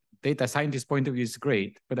the data scientist point of view, it's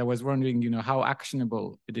great, but I was wondering, how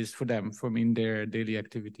actionable it is for them in their daily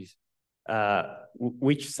activities.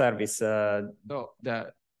 Which service? So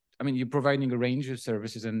I mean, you're providing a range of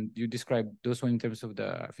services, and you described those one in terms of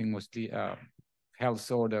the, I think mostly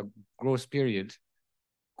health or the growth period.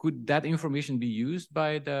 Could that information be used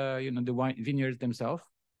by the, the vineyards themselves?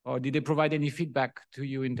 Or did they provide any feedback to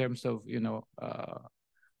you in terms of,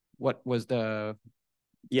 what was the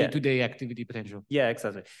day-to-day activity potential? Yeah,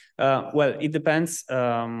 exactly. Well, it depends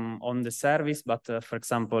on the service, but for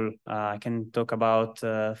example, I can talk about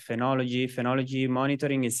phenology. Phenology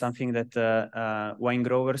monitoring is something that wine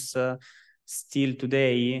growers still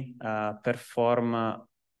today perform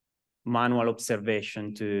manual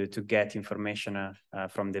observation to get information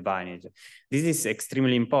from the vineyard. This is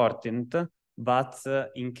extremely important. But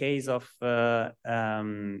in case of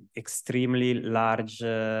extremely large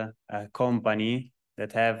company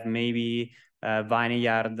that have maybe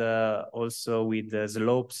vineyard also with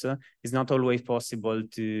slopes, it's not always possible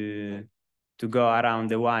to go around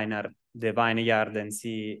the vineyard and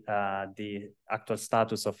see the actual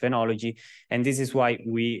status of phenology, and this is why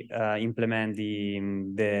we implement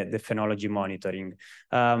the phenology monitoring.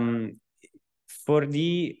 For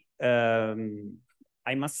the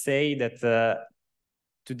I must say that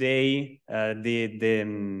today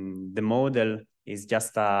the model is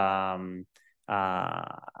just an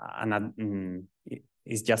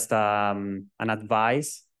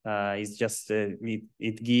advice. It's just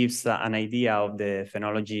it gives an idea of the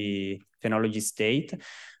phenology state.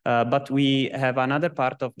 But we have another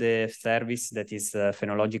part of the service that is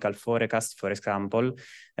phenological forecast, for example.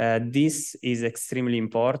 This is extremely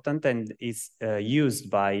important and is used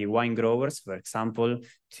by wine growers, for example,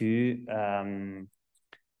 to,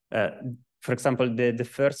 for example, the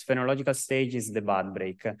first phenological stage is the bud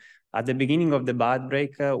break. At the beginning of the bud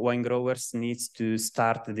break, wine growers need to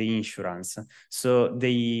start the insurance. So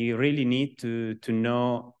they really need to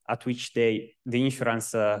know at which day the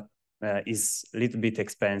insurance is a little bit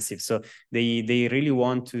expensive. So they really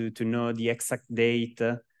want to know the exact date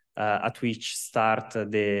at which start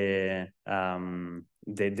the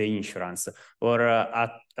insurance, or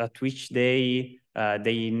at which day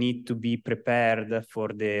they need to be prepared for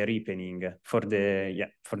the ripening, for the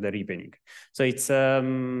ripening. So it's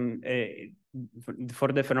for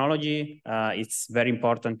the phenology, it's very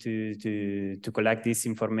important to collect this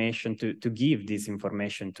information, to give this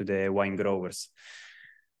information to the wine growers.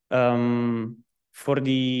 For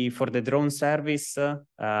the drone service,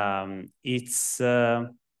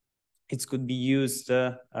 it could be used.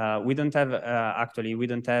 We don't have actually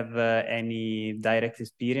any direct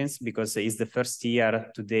experience because it's the first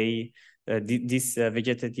year today. This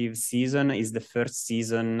vegetative season is the first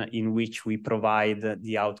season in which we provide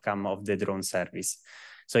the outcome of the drone service.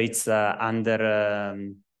 So it's under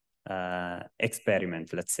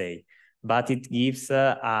experiment, let's say. But it gives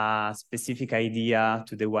a specific idea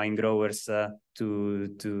to the wine growers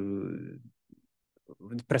to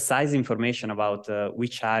precise information about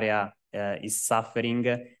which area is suffering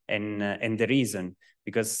and the reason.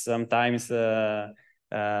 Because sometimes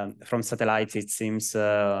from satellites it seems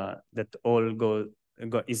that all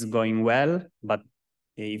is going well, but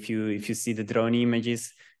if you see the drone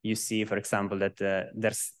images, you see, for example, that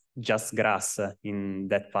there's just grass in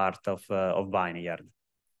that part of vineyard.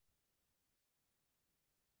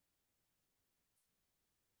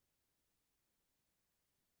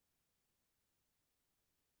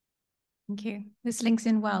 Thank you. This links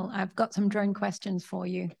in well. I've got some drone questions for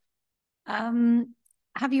you.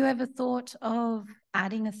 Have you ever thought of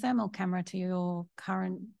adding a thermal camera to your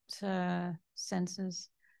current sensors?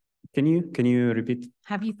 Can you repeat?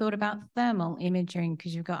 Have you thought about thermal imaging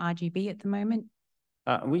because you've got RGB at the moment?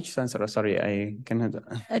 Which sensor? Sorry, I cannot.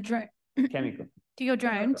 A drone. Chemical. To your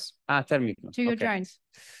drones. Thermical. To your drones.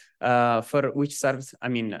 For which service? I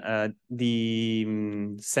mean,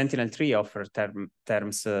 the Sentinel-3 offer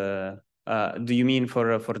terms. Do you mean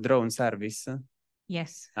for drone service?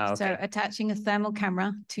 Yes. Okay. So attaching a thermal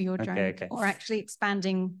camera to your drone, or actually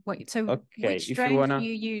expanding what. So which drone do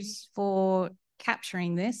you use for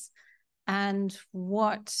capturing this, and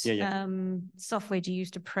what software do you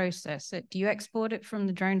use to process it? Do you export it from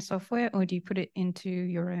the drone software, or do you put it into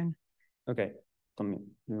your own? Okay. Tell me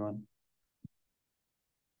one.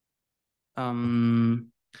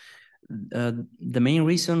 The main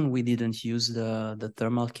reason we didn't use the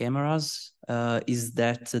thermal cameras is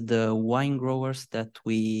that the wine growers that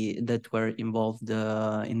were involved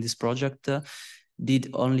in this project did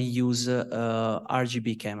only use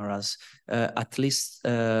RGB cameras, at least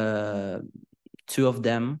 2 of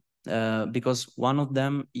them, because one of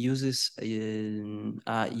them uses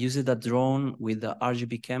a drone with the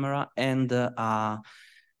RGB camera and a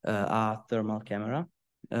thermal camera.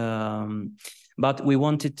 But we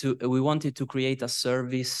wanted to create a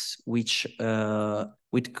service which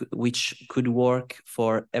could work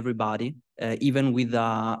for everybody, even with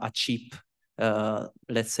a cheap,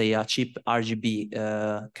 let's say a cheap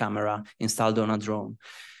RGB camera installed on a drone.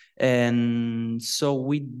 And so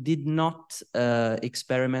we did not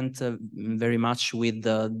experiment very much with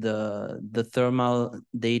the thermal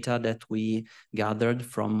data that we gathered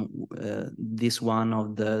from this one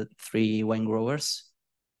of the 3 wine growers.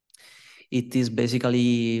 It is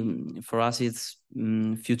basically, for us, it's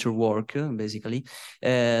future work, basically.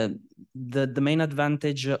 The main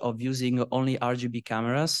advantage of using only RGB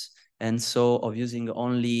cameras, and so of using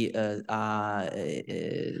only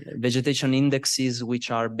vegetation indexes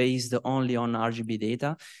which are based only on RGB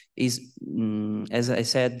data is, as I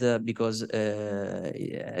said, is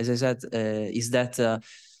that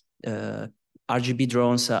RGB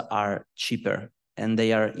drones are cheaper and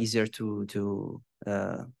they are easier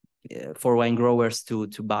for wine growers to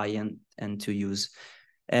buy and to use.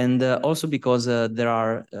 And also because there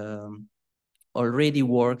are already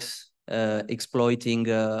works exploiting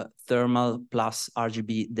thermal plus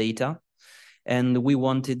RGB data. And we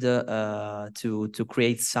wanted to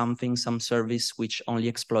create some service which only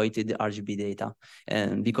exploited the RGB data.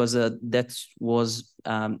 And because that was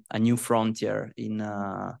a new frontier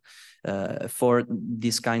for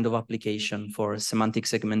this kind of application for semantic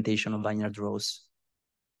segmentation of vineyard rows.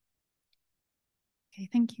 Okay,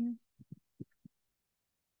 thank you.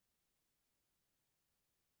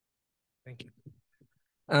 Thank you.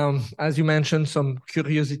 As you mentioned, some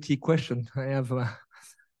curiosity question. I have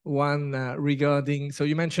one regarding, so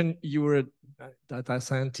you mentioned you were a data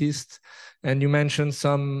scientist and you mentioned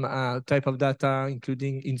some type of data,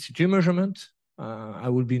 including in situ measurement. I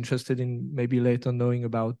would be interested in maybe later knowing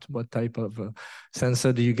about what type of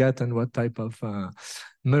sensor do you get and what type of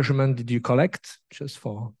measurement did you collect, just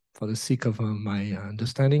for the sake of my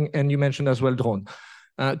understanding. And you mentioned as well drone.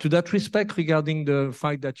 To that respect, regarding the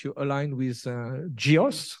fact that you aligned with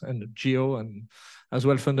GEOSS and GEO and as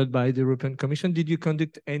well funded by the European Commission, did you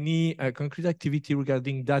conduct any concrete activity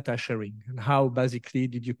regarding data sharing? And how basically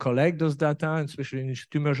did you collect those data, and especially in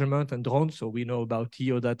situ measurement and drones? So we know about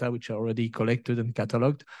EO data, which are already collected and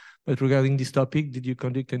cataloged. But regarding this topic, did you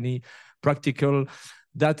conduct any practical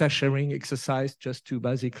data sharing exercise just to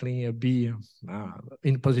basically be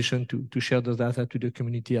in position to share those data to the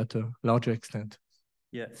community at a larger extent?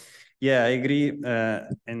 Yeah, I agree.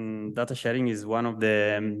 And data sharing is one of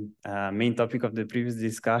the main topic of the previous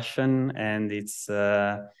discussion, and it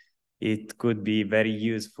could be very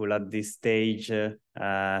useful at this stage to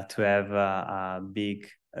have a big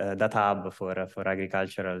data hub for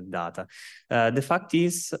agricultural data. The fact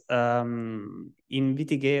is, in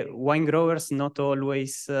VitiGEO, wine growers not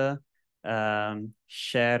always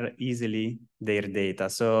share easily their data.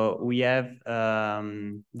 So we have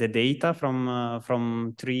the data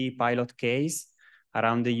from 3 pilot cases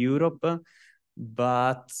around Europe,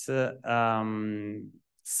 but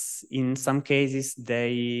in some cases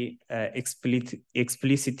they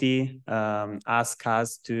explicitly ask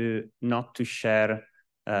us not to share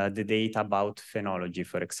the data about phenology,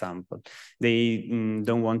 for example. They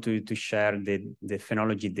don't want to share the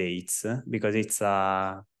phenology dates because it's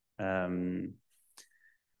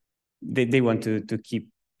they want to keep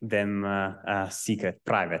them secret,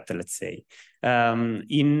 private, let's say.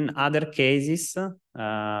 In other cases,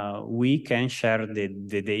 we can share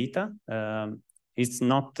the data. It's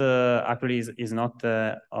not actually is not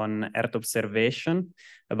on Earth observation,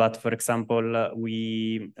 but for example,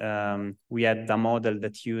 we had a model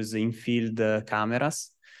that used in-field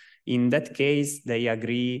cameras. In that case, they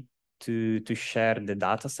agree to share the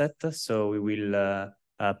data set. So we will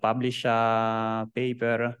publish a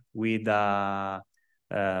paper with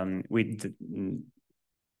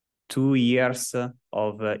 2 years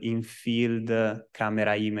of in-field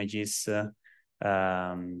camera images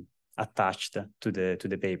attached to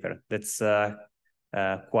the paper. That's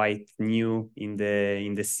quite new in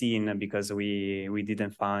the scene because we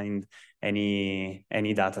didn't find any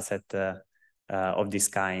data set of this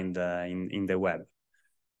kind in the web.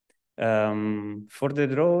 For the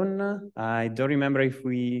drone, I don't remember if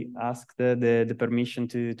we asked the permission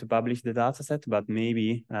to publish the dataset, but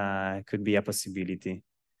maybe it could be a possibility.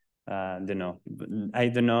 I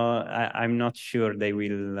don't know. I'm not sure they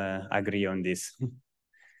will agree on this.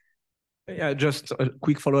 Yeah, just a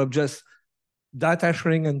quick follow-up. Just data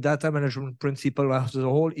sharing and data management principle as a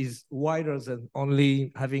whole is wider than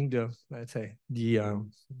only having the, let's say,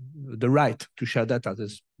 the right to share data.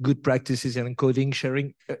 There's good practices in encoding,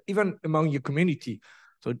 sharing, even among your community.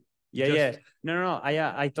 So yeah. No.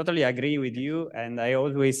 I totally agree with you, and I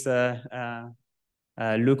always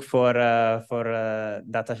look for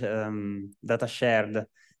data shared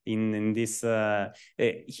in this.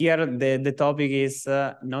 Here, the topic is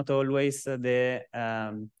not always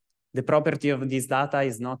the property of this data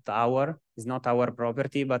is not our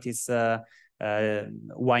property, but it's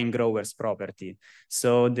wine growers' property.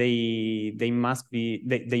 So they must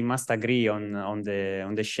agree on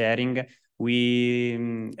the sharing.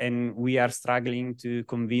 We are struggling to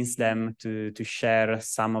convince them to share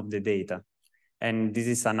some of the data, and this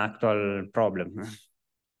is an actual problem.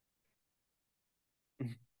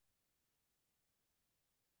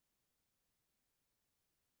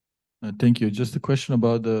 Thank you. Just a question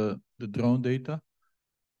about the drone data.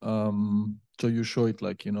 So you show it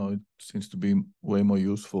like, it seems to be way more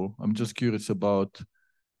useful. I'm just curious about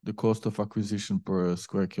the cost of acquisition per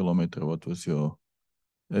square kilometer. What was your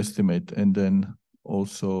estimate? And then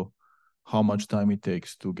also how much time it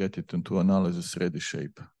takes to get it into analysis ready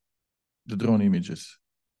shape, the drone images.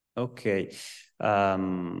 Okay.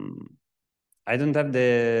 I don't have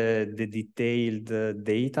the detailed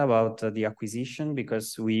data about the acquisition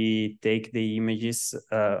because we take the images.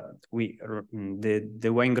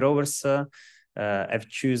 The wine growers have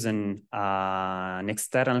chosen an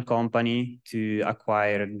external company to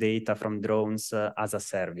acquire data from drones as a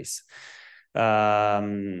service. I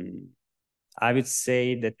would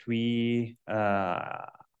say that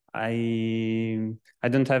I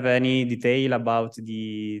don't have any detail about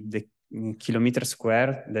the kilometer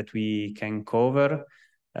square that we can cover,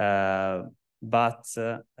 but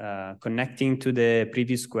connecting to the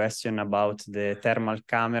previous question about the thermal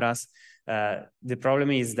cameras, the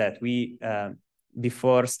problem is that we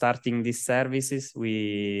before starting these services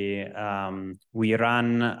we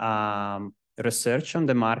ran research on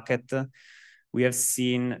the market. We have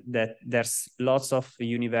seen that there's lots of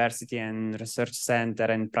university and research center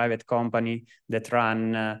and private company that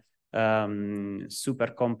run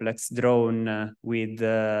super complex drone with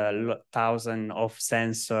thousands of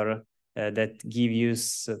sensors that give you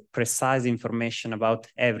precise information about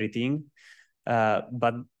everything.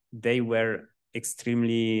 But they were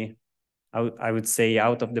extremely, I would say,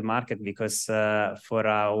 out of the market because for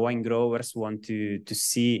wine growers want to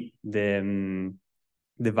see the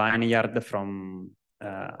vineyard from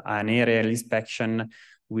an aerial inspection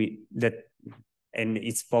and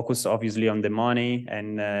it's focused obviously on the money.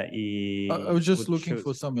 And I was just looking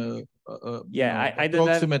for some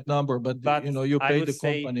approximate number, but you pay the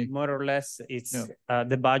company. More or less, it's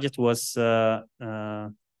the budget was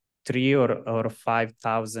 3,000 or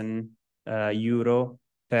 5,000 euro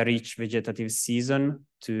per each vegetative season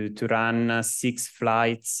to run 6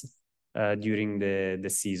 flights during the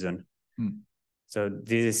season. So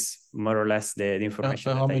this is more or less the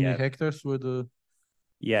information. How many hectares were the?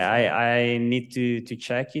 Yeah, I need to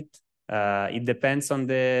check it. It depends on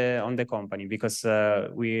the company because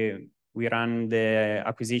we run the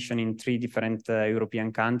acquisition in 3 different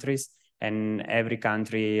European countries, and every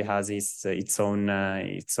country has its own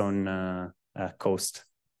cost.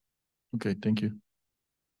 Okay, thank you.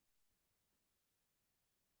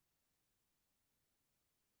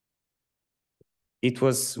 It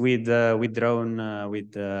was with drone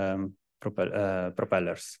with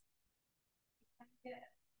propellers.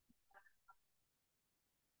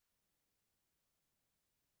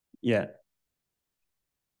 Yeah.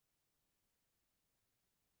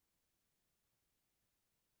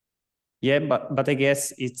 Yeah, but I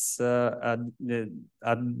guess it's at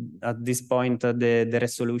this point the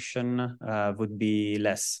resolution would be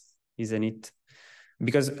less, isn't it?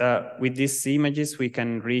 Because with these images we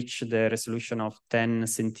can reach the resolution of 10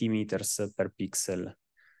 centimeters per pixel.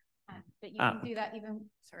 But you can do that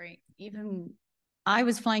even I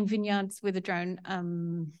was flying vineyards with a drone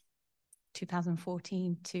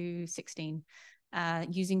 2014 to 16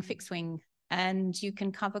 using fixed wing, and you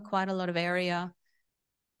can cover quite a lot of area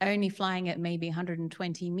only flying at maybe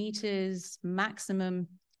 120 meters maximum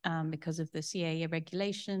because of the CAA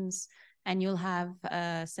regulations, and you'll have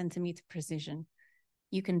centimeter precision.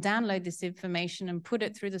 You can download this information and put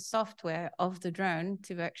it through the software of the drone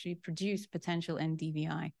to actually produce potential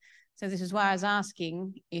NDVI. So this is why I was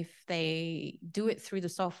asking if they do it through the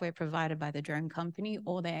software provided by the drone company,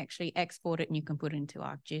 or they actually export it and you can put it into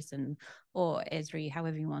ArcGIS or Esri,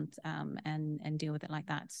 however you want, and deal with it like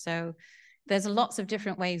that. So there's lots of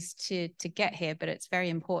different ways to get here, but it's very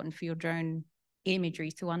important for your drone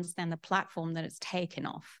imagery to understand the platform that it's taken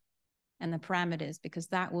off and the parameters, because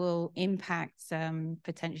that will impact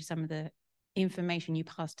potentially some of the information you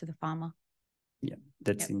pass to the farmer. Yeah,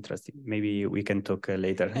 that's interesting. Maybe we can talk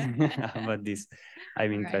later about this.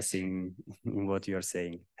 I'm interested in what you're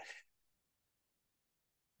saying.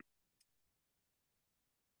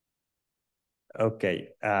 Okay,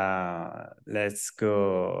 let's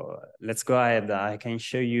go ahead. I can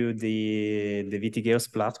show you the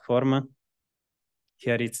VitiGEOSS platform.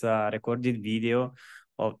 Here it's a recorded video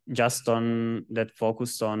of just on that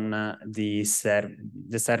focus on the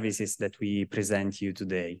services that we present you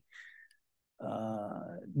today.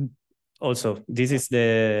 Also, this is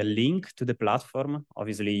the link to the platform.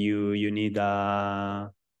 Obviously, you need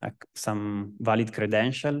some valid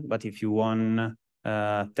credential, but if you want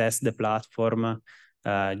test the platform,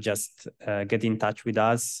 just get in touch with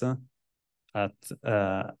us. At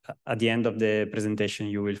the end of the presentation,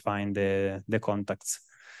 you will find the contacts.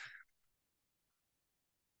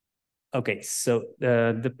 Okay, so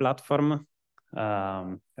the platform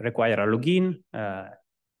require a login.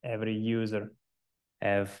 Every user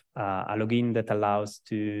have a login that allows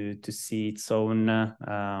to see its own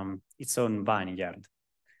vineyard.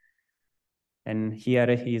 And here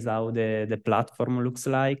is how the platform looks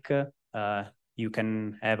like. You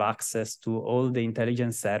can have access to all the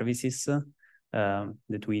intelligence services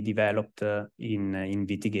that we developed in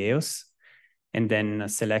VitiGEOSS. And then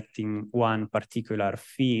selecting one particular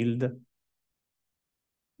field,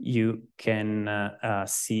 you can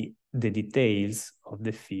see the details of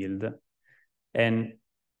the field. And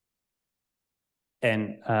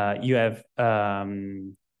you have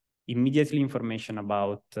immediately information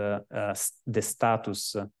about the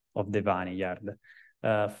status of the vineyard.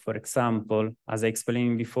 For example, as I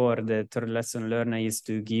explained before, the third lesson learned is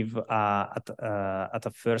to give at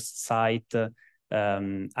a first sight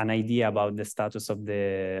an idea about the status of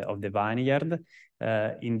the vineyard.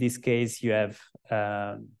 In this case, you have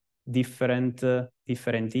different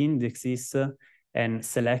indexes, and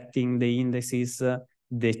selecting the indexes,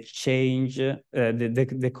 the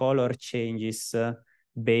color changes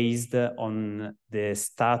based on the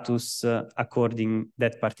status according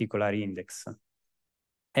that particular index.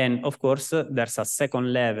 And of course, there's a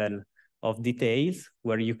second level of details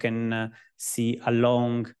where you can see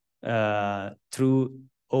along through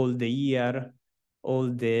all the year, all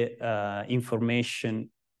the information,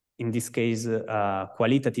 in this case,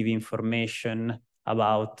 qualitative information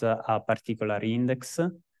about a particular index.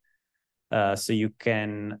 So you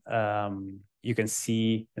can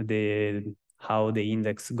see how the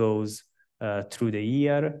index goes through the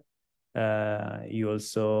year. You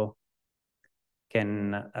also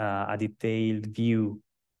can a detailed view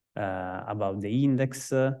about the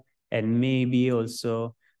index, and maybe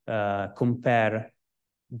also compare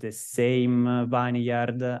the same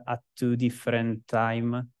vineyard at two different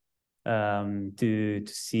times to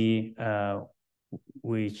see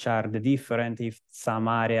which are the different, if some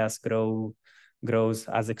areas grows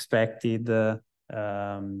as expected,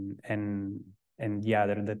 and the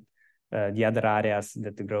other areas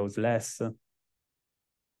that grows less.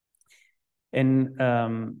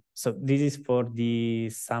 And so this is for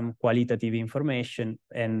some qualitative information,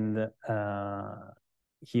 and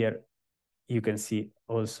here you can see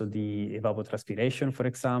also the evapotranspiration, for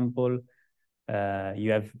example.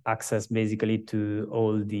 You have access basically to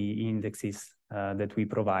all the indexes that we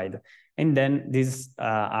provide. And then these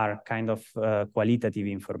are kind of qualitative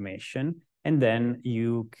information. And then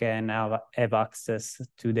you can have access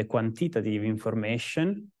to the quantitative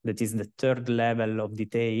information, that is the third level of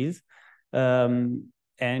details.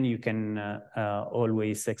 And you can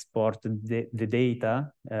always export the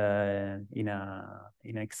data in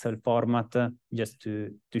an Excel format just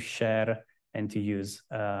to share and to use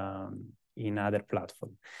in other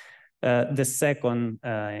platforms. The second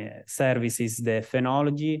service is the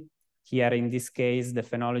phenology. Here, in this case, the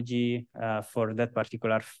phenology for that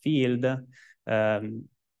particular field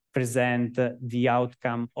present the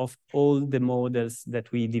outcome of all the models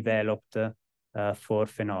that we developed for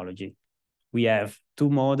phenology. We have 2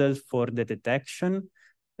 models for the detection,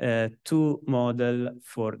 2 models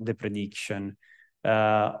for the prediction.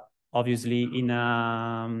 Obviously, in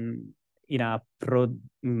a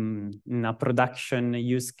production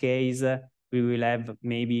use case, we will have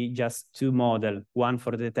maybe just 2 models, one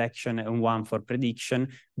for detection and one for prediction,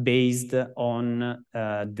 based on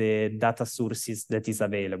the data sources that is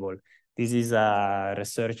available. This is a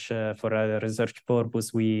research, for a research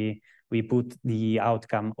purpose, we put the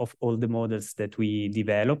outcome of all the models that we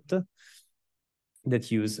developed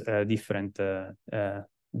that use different data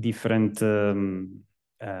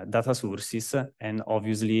sources, and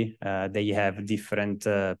obviously they have different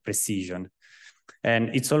precision.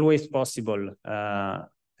 And it's always possible,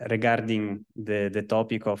 regarding the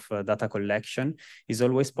topic of data collection, it's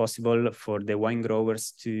always possible for the wine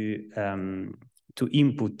growers to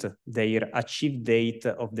input their achieved date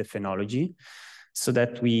of the phenology, so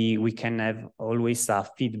that we can have always a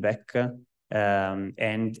feedback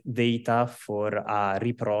and data for a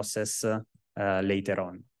reprocess later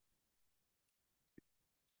on.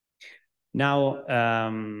 Now,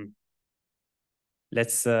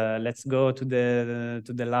 let's go to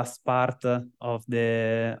the last part of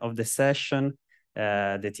the session,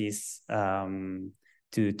 that is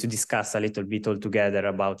to discuss a little bit all together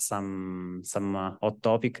about some hot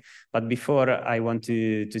topic. But before, I want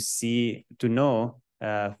to know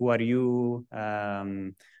who are you,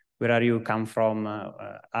 where are you come from,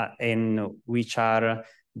 and which are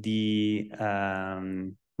the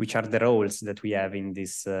roles that we have in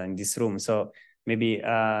this room. So maybe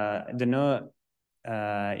I don't know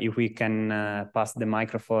if we can pass the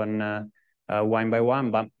microphone one by one,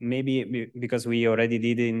 but maybe because we already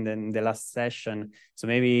did in the last session, so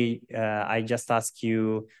maybe I just ask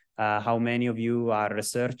you how many of you are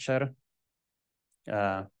researcher?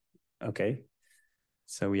 Okay,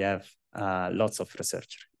 so we have lots of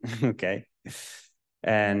researchers. Okay,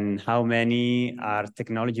 and how many are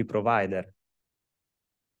technology provider?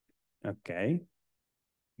 Okay,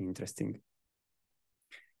 interesting.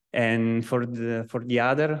 And for the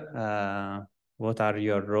other, what are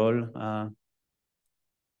your role?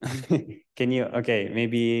 Can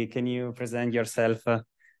you present yourself?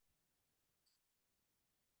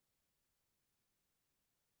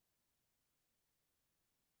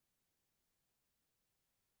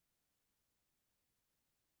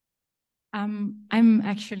 I'm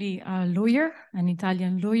actually a lawyer, an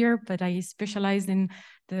Italian lawyer, but I specialize in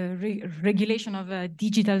the regulation of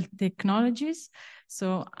digital technologies.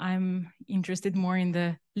 So I'm interested more in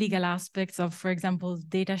the legal aspects of, for example,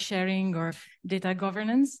 data sharing or data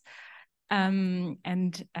governance. And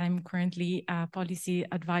I'm currently a policy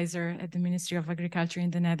advisor at the Ministry of Agriculture in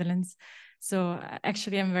the Netherlands. So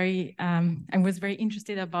actually, I was very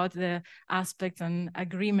interested about the aspects on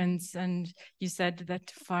agreements, and you said that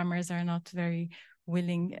farmers are not very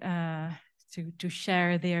willing to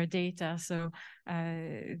share their data. So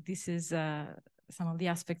this is some of the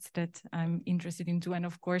aspects that I'm interested in too. And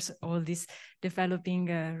of course, all these developing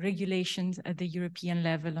regulations at the European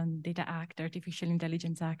level on Data Act, Artificial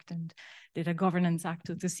Intelligence Act, and Data Governance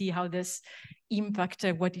Act to see how this impact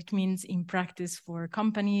what it means in practice for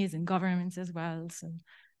companies and governments as well. So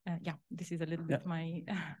yeah, this is a little bit my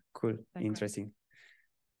cool, background. Interesting.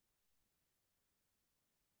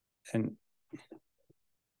 And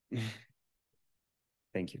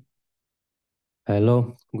thank you.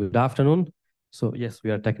 Hello, good afternoon. So yes,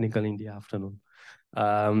 we are technical in the afternoon.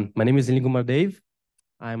 My name is Kumar Dev.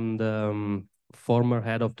 I'm the former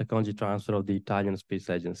head of technology transfer of the Italian Space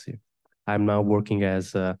Agency. I'm now working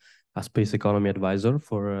as a space economy advisor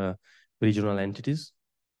for regional entities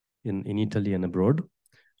in Italy and abroad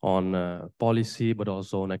on policy, but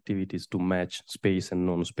also on activities to match space and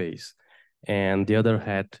non-space. And the other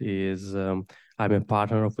hat is I'm a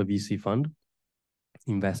partner of a VC fund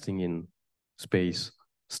investing in space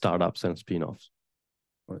startups and spin-offs.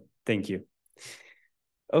 Thank you.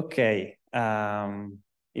 Okay,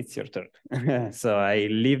 it's your turn. So I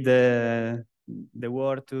leave the the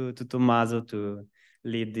word to Tommaso to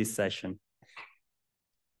lead this session.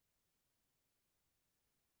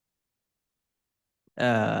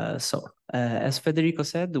 As Federico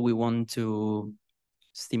said, we want to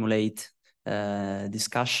stimulate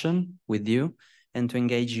discussion with you and to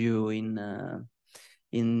engage you in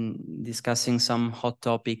discussing some hot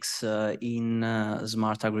topics in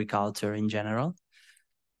smart agriculture in general.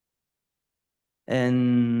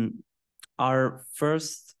 And our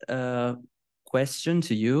first question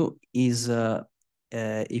to you is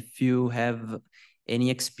if you have any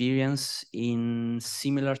experience in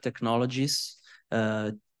similar technologies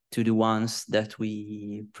to the ones that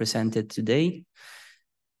we presented today.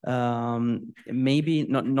 Maybe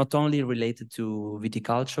not only related to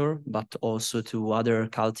viticulture, but also to other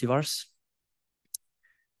cultivars.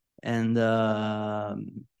 And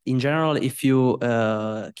in general, if you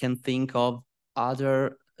can think of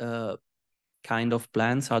other kind of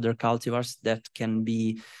plants, other cultivars that can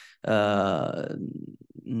be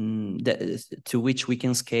to which we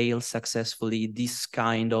can scale successfully this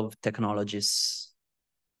kind of technologies.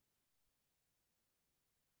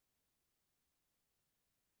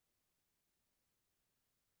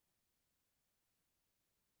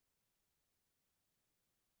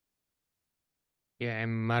 Yeah,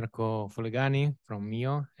 I'm Marco Folegani from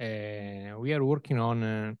Mio. We are working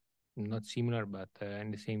on not similar, but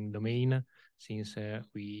in the same domain, since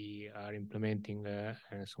we are implementing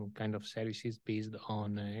some kind of services based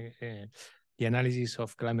on the analysis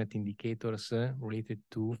of climate indicators related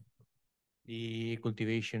to the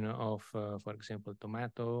cultivation of, for example,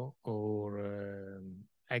 tomato or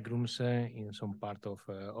agrums in some part of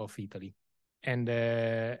Italy. And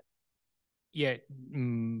yeah,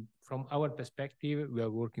 from our perspective, we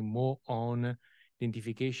are working more on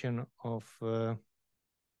identification of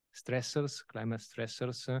stressors, climate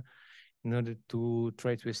stressors, in order to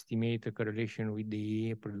try to estimate a correlation with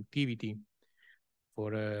the productivity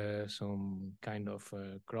for some kind of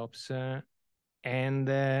crops. And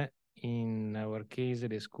in our case,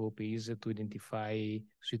 the scope is to identify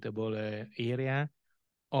suitable area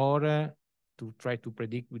or to try to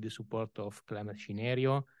predict with the support of climate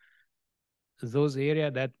scenario those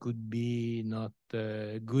areas that could be not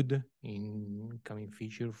good in coming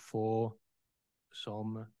future for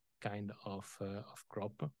some kind of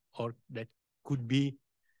crop, or that could be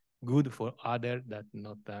good for other that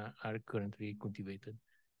not are currently cultivated.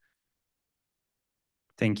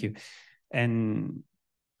 Thank you. And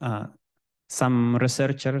some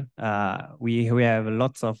researcher, we have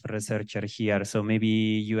lots of researcher here, so maybe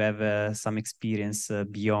you have some experience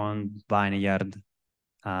beyond vineyard.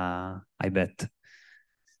 I bet.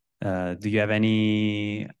 Do you have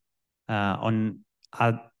any on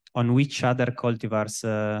which other cultivars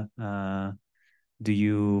do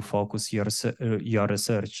you focus your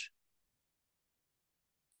research?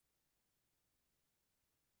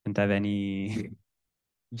 Don't have any?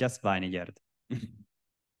 Just vineyard.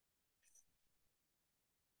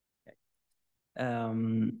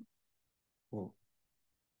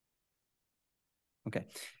 Okay.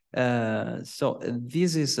 So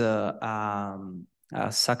this is a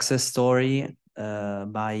success story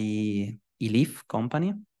by eLeaf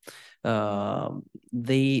company.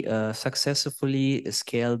 They successfully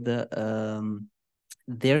scaled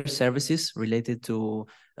their services related to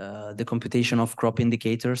the computation of crop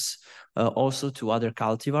indicators, also to other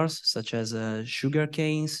cultivars such as sugar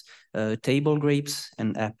canes, table grapes,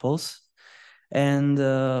 and apples. And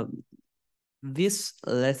this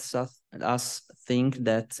lets us think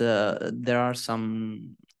that there are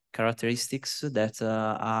some characteristics that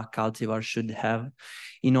a cultivar should have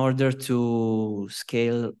in order to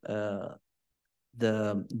scale the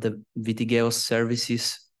VitiGEOSS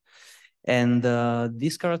services. And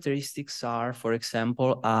these characteristics are, for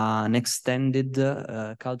example, an extended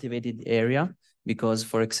cultivated area, because,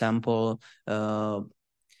 for example,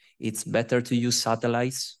 it's better to use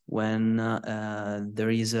satellites when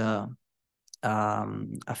there is a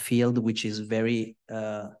field which is very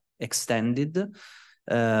extended,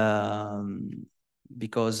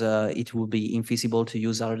 because it will be infeasible to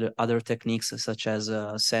use other techniques such as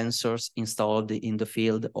sensors installed in the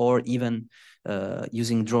field, or even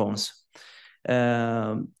using drones.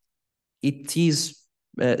 It is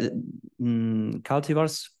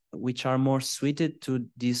cultivars which are more suited to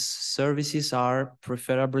these services are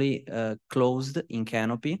preferably closed in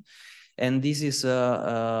canopy, and this is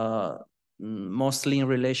mostly in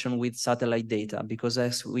relation with satellite data, because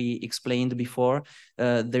as we explained before,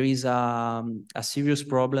 there is a serious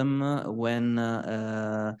problem when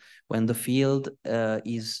the field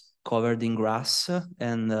is covered in grass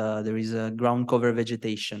and there is a ground cover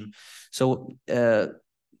vegetation. So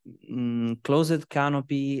closed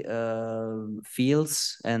canopy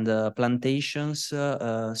fields and plantations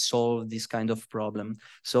solve this kind of problem.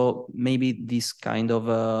 So maybe this kind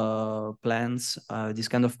of plants, this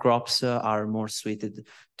kind of crops are more suited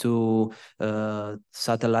to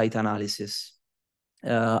satellite analysis.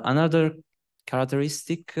 Another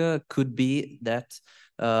characteristic could be that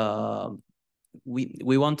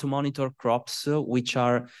we want to monitor crops which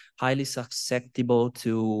are highly susceptible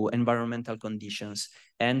to environmental conditions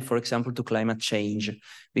and, for example, to climate change,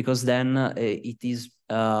 because then it is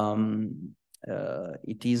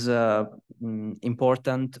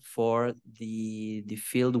important for the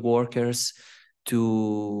field workers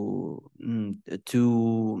to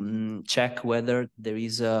check whether there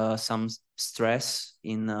is some stress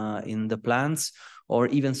in the plants or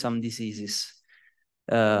even some diseases.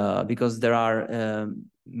 Because there are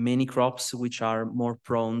many crops which are more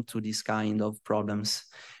prone to this kind of problems.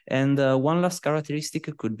 And one last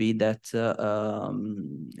characteristic could be that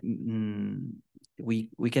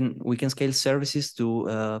we can scale services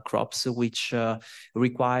to crops which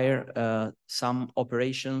require some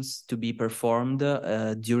operations to be performed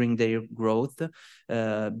during their growth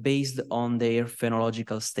based on their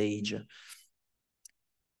phenological stage.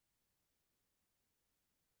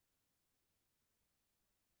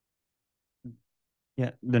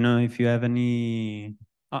 Yeah, don't know if you have any.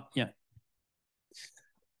 Oh, yeah.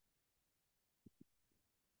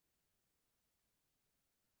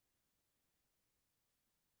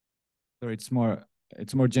 So it's more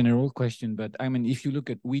general question, but I mean, if you look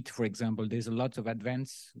at wheat, for example, there's a lot of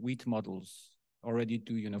advanced wheat models already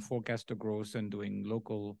to forecast the growth and doing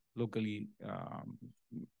locally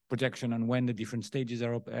projection on when the different stages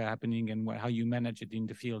are happening and how you manage it in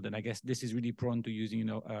the field. And I guess this is really prone to using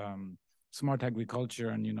smart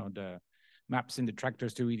agriculture and the maps in the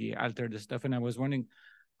tractors to really alter the stuff. And I was wondering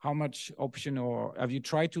how much option, or have you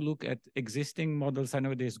tried to look at existing models? I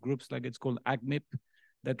know there's groups like it's called AgNIP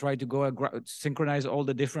that try to go synchronize all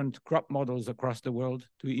the different crop models across the world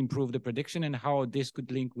to improve the prediction, and how this could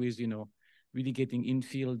link with really getting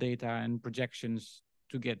in-field data and projections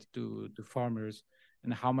to get to farmers,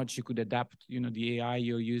 and how much you could adapt the AI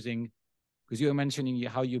you're using, because you were mentioning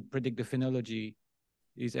how you predict the phenology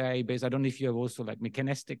is AI based. I don't know if you have also like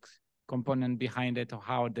mechanistic component behind it, or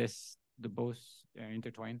how the both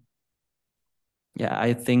intertwine. Yeah,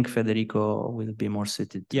 I think Federico will be more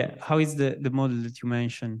suited. Yeah, how is the model that you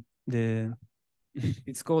mentioned?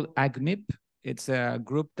 It's called AgNIP. It's a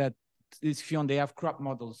group that is they have crop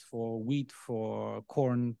models for wheat, for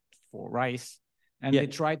corn, for rice, and they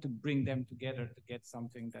try to bring them together to get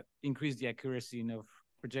something that increase the accuracy of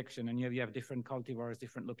projection. And you have different cultivars,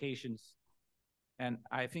 different locations. And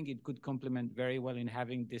I think it could complement very well in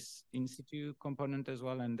having this in situ component as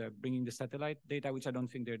well, and bringing the satellite data, which I don't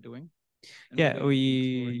think they're doing. And yeah,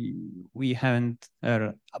 we haven't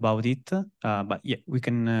heard about it, but yeah, we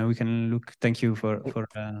can look. Thank you for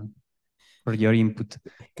your input.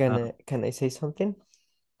 Can I say something,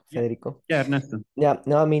 Federico? Yeah, Ernesto. Yeah,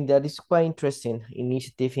 no, I mean, that is quite interesting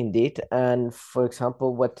initiative indeed. And for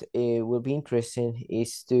example, what will be interesting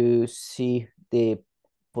is to see the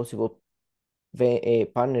possible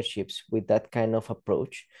partnerships with that kind of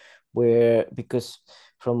approach, because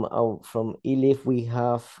from eLIF we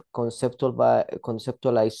have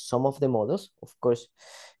conceptualized some of the models. Of course,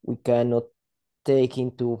 we cannot take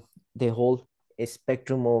into the whole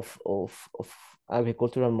spectrum of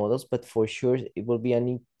agricultural models, but for sure it will be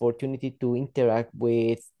an opportunity to interact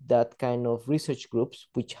with that kind of research groups,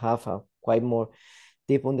 which have a quite more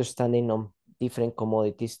deep understanding on different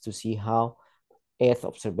commodities, to see how Earth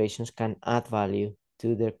observations can add value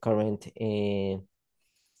to the current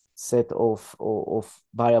set of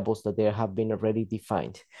variables that there have been already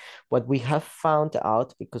defined. What we have found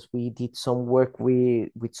out, because we did some work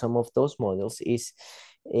with some of those models, is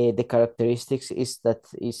the characteristics is that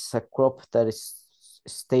it's a crop that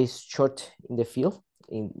stays short in the field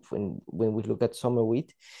when we look at summer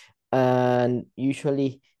wheat, and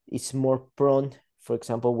usually it's more prone, for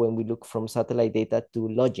example, when we look from satellite data, to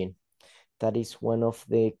lodging. That is one of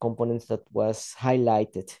the components that was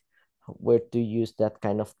highlighted where to use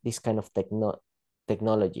this kind of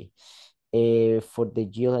technology. For the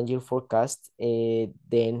yield and yield forecast,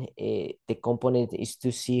 then the component is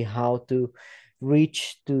to see how to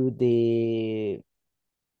reach to the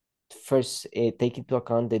first take into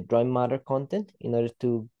account the dry matter content in order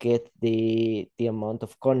to get the amount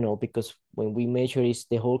of kernel, because when we measure is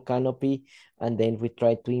the whole canopy, and then we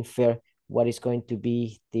try to infer what is going to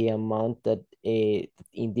be the amount that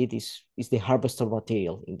indeed is the harvester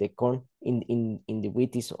material. In the corn, in the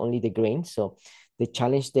wheat is only the grain. So the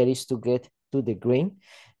challenge there is to get to the grain,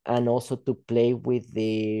 and also to play with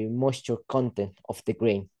the moisture content of the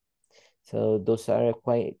grain. So those are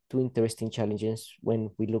quite two interesting challenges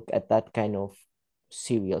when we look at that kind of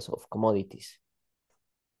cereals of commodities.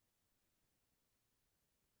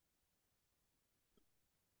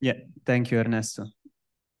 Yeah, thank you, Ernesto.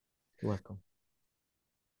 You're welcome.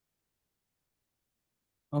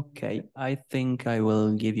 Okay, I think I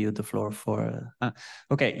will give you the floor for...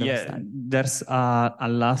 okay, yeah, there's a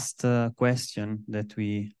last question that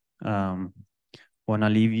we want to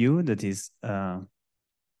leave you, that is...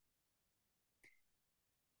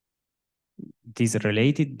 it is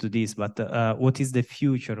related to this, but what is the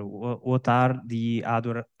future? What are the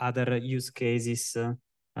other use cases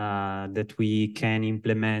that we can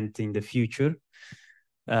implement in the future?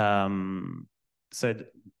 So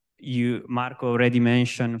Marco already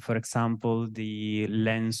mentioned, for example, the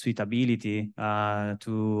lens suitability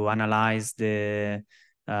to analyze the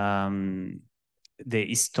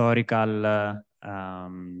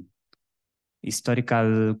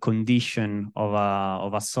historical condition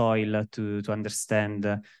of a soil to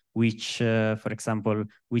understand which, for example,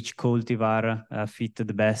 which cultivar fit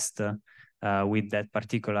the best with that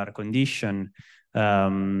particular condition.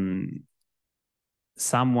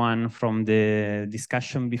 Someone from the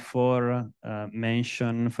discussion before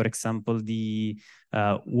mentioned, for example, the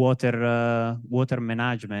water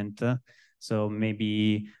management. So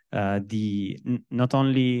maybe not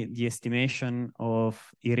only the estimation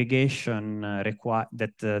of irrigation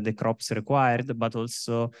that the crops required, but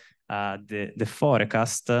also the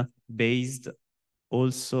forecast based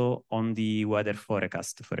also on the weather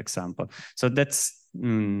forecast, for example. So that's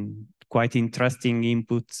quite interesting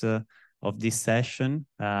input of this session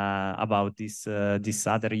about these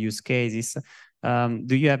other use cases.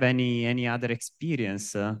 Do you have any other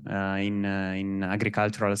experience in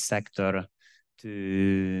agricultural sector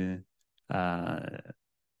to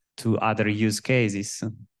other use cases?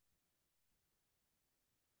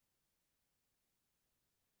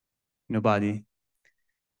 Nobody?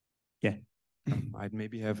 Yeah. I'd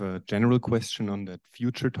maybe have a general question on that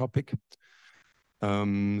future topic.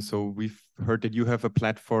 So we've heard that you have a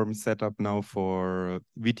platform set up now for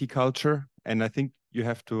viticulture, and I think you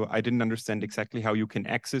have to, I didn't understand exactly how you can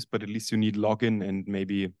access, but at least you need login and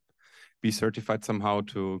maybe be certified somehow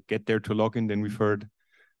to get there to login. Then we've heard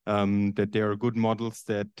that there are good models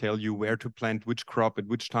that tell you where to plant which crop at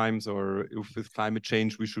which times, or if with climate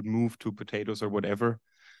change we should move to potatoes or whatever.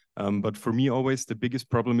 But for me, always the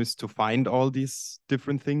biggest problem is to find all these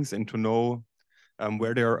different things and to know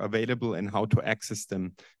where they are available and how to access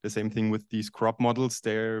them. The same thing with these crop models.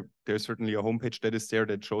 There's certainly a homepage that is there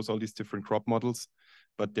that shows all these different crop models,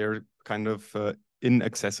 but they're kind of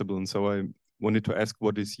inaccessible. And so I wanted to ask,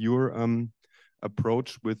 what is your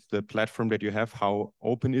approach with the platform that you have? How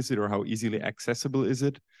open is it, or how easily accessible is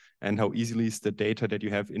it? And how easily is the data that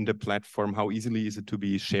you have in the platform, how easily is it to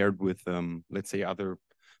be shared with, let's say, other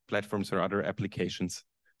platforms or other applications?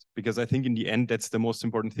 Because I think in the end, that's the most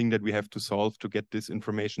important thing that we have to solve, to get this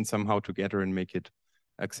information somehow together and make it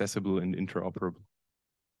accessible and interoperable.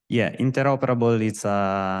 Yeah, interoperable, it's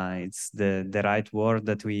the right word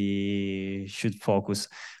that we should focus.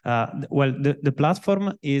 Well, the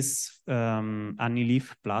platform is an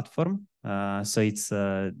eLeaf platform. So it's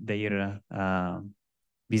their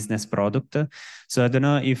business product. So I don't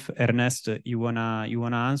know if, Ernesto, you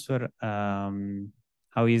wanna answer.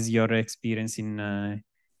 How is your experience in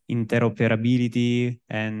interoperability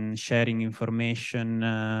and sharing information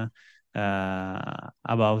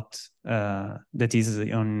about that is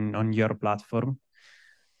on your platform?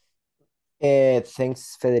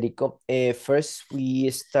 Thanks, Federico. First, we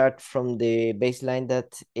start from the baseline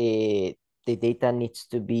that the data needs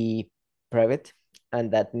to be private,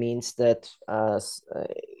 and that means that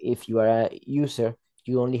if you are a user,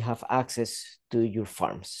 you only have access to your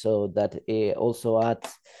farms. So that also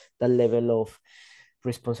adds the level of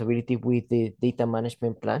responsibility with the data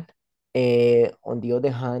management plan. On the other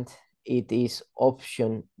hand,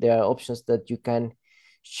 there are options that you can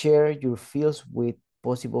share your fields with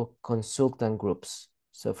possible consultant groups.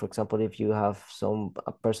 So for example, if you have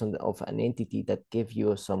a person of an entity that gives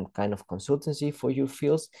you some kind of consultancy for your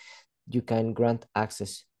fields, you can grant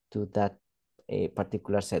access to that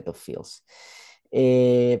particular set of fields.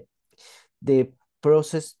 The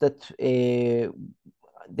process that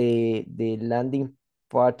the landing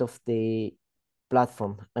part of the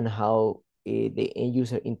platform and how the end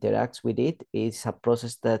user interacts with it is a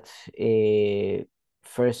process that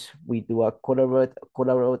first we do a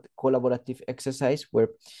collaborative exercise where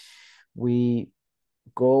we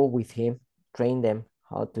go with him, train them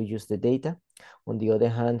how to use the data. On the other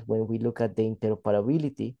hand, when we look at the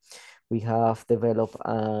interoperability, we have developed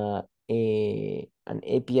an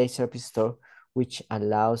API service store which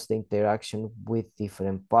allows the interaction with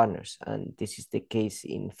different partners. And this is the case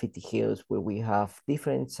in VitiGEOSS, where we have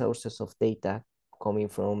different sources of data coming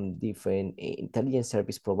from different intelligence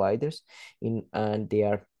service providers, and they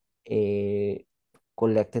are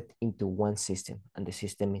collected into one system, and the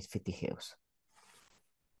system is VitiGEOSS.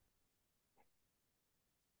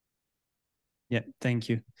 Yeah, thank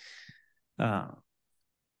you.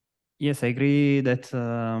 Yes, I agree that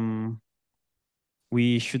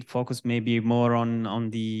we should focus maybe more on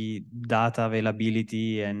the data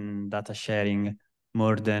availability and data sharing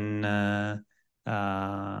more than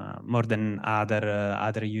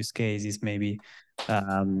other use cases maybe,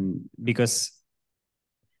 because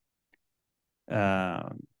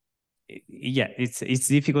yeah, it's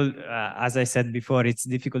difficult. As I said before, it's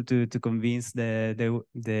difficult to convince the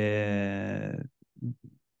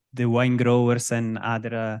wine growers and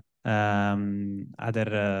other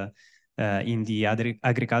in the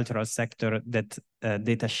agricultural sector that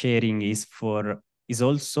data sharing is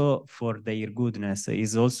also for their goodness,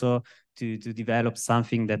 is also to develop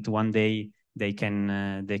something that one day they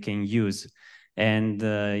can use, and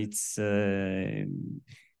it's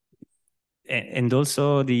and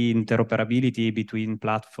also the interoperability between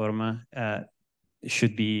platform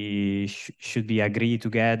should be agreed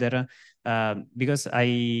together, because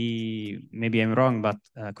maybe I'm wrong, but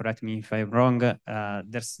correct me if I'm wrong.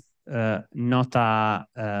 There's not a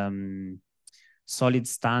solid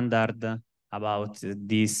standard about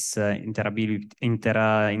this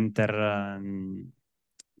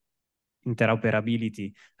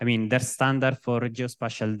interoperability. I mean, there's standard for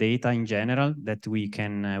geospatial data in general that we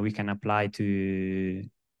can apply to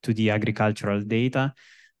the agricultural data,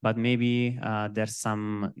 but maybe there's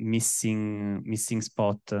some missing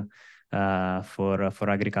spot for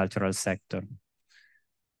agricultural sector.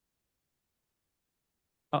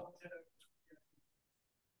 Oh.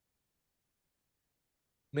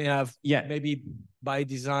 May have, yeah, maybe by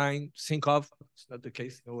design think of, it's not the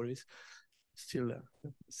case, no worries. Still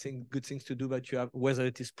good things to do, but you have, whether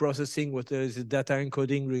it is processing, whether it is data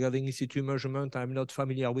encoding regarding in situ measurement. I'm not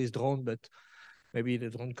familiar with drone, but maybe the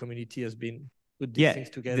drone community has been put these things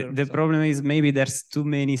together. The problem is maybe there's too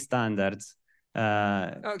many standards.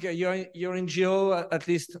 Okay, you're in Geo, at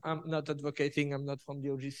least I'm not advocating, I'm not from the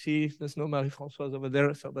OGC, there's no Marie-Françoise over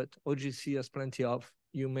there, so, but OGC has plenty of,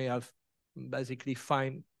 you may have basically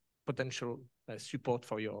find potential support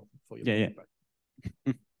for your paper.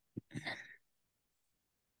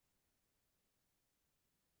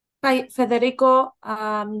 Hi, Federico.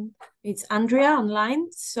 It's Andrea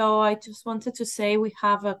online. So I just wanted to say we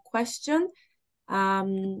have a question. I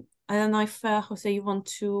don't know if, Jose, you want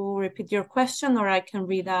to repeat your question, or I can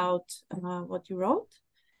read out what you wrote.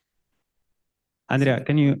 Andrea,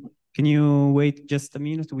 can you wait just a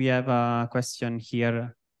minute? We have a question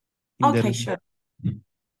here. Okay, sure.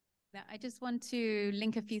 I just want to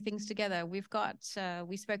link a few things together. We've got,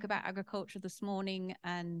 we spoke about agriculture this morning,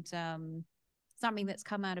 and something that's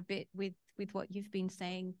come out a bit with what you've been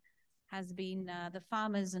saying has been the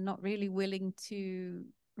farmers are not really willing to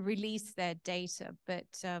release their data. But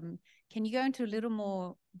can you go into a little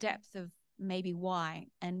more depth of maybe why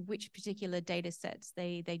and which particular data sets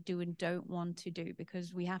they do and don't want to do?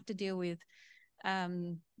 Because we have to deal with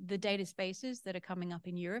the data spaces that are coming up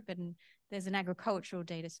in Europe, and there's an agricultural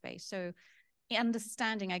data space. So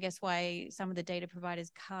understanding, I guess, why some of the data providers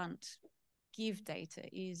can't give data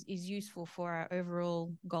is useful for our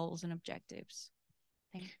overall goals and objectives.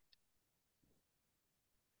 Thank you.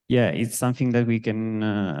 Yeah, it's something that we can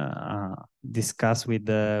discuss with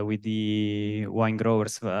the wine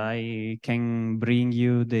growers. I can bring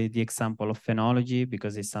you the example of phenology,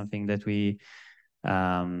 because it's something that we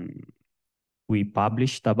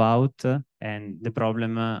published about, and the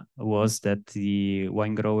problem was that the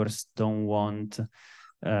wine growers don't want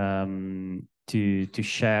to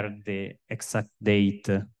share the exact date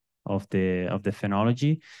of the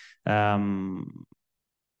phenology.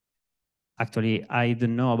 Actually, I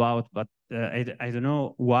don't know about, but I don't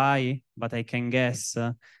know why, but I can guess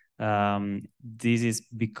this is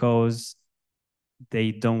because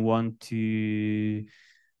they don't want to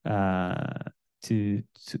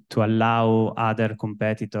allow other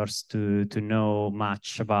competitors to know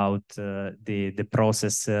much about the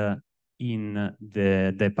process in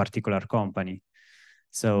the particular company.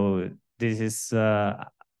 So this is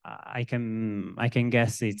I can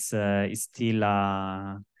guess it's still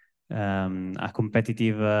a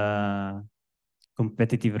competitive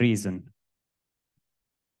reason.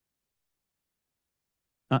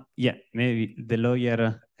 Yeah, maybe the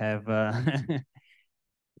lawyer have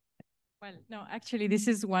Well, no, actually, this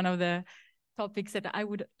is one of the topics that I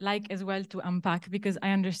would like as well to unpack, because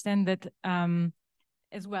I understand that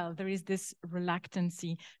as well, there is this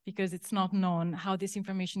reluctancy because it's not known how this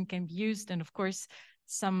information can be used. And of course,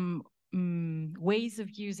 some ways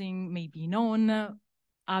of using may be known,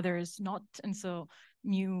 others not. And so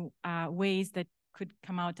new ways that could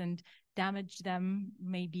come out and damage them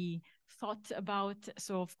may be thought about.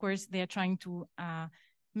 So of course, they are trying to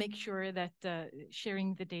make sure that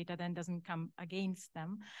sharing the data then doesn't come against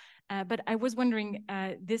them. But I was wondering,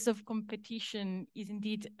 this of competition is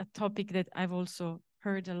indeed a topic that I've also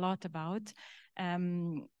heard a lot about.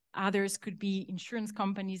 Others could be insurance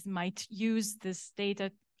companies might use this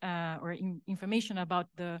data or information about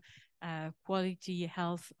the quality,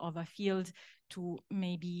 health of a field to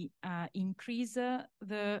maybe increase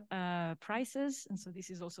the prices. And so this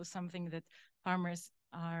is also something that farmers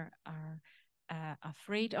are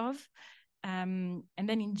afraid of. And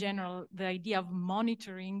then in general, the idea of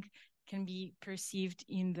monitoring can be perceived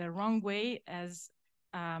in the wrong way as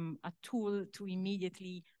a tool to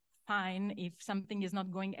immediately fine if something is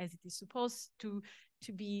not going as it is supposed to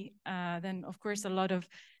be. Then, of course, a lot of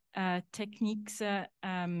techniques are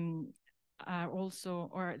also,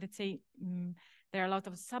 or let's say, there are a lot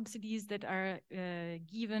of subsidies that are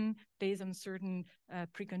given based on certain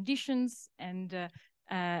preconditions, and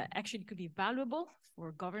actually could be valuable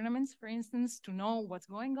for governments, for instance, to know what's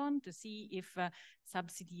going on, to see if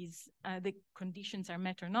subsidies, the conditions are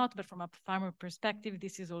met or not. But from a farmer perspective,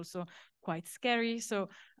 this is also quite scary. So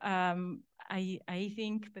I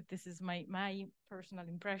think, but this is my personal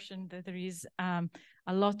impression, that there is a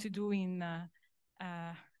lot to do in,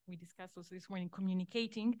 we discussed also this morning,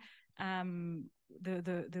 communicating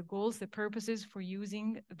the goals, the purposes for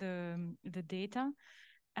using the data.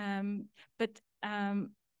 But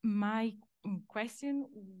my question,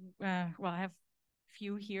 well, I have a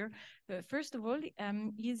few here. First of all,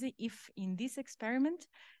 is if in this experiment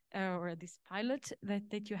or this pilot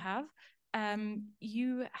that you have,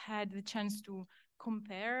 you had the chance to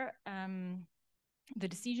compare the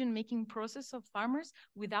decision-making process of farmers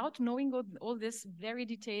without knowing all this very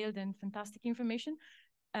detailed and fantastic information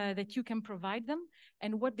that you can provide them,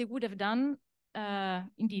 and what they would have done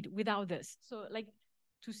indeed without this. So like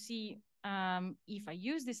to see if I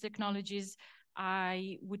use these technologies,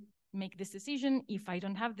 I would make this decision. If I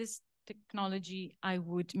don't have this technology, I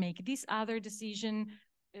would make this other decision.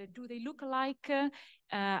 Do they look alike?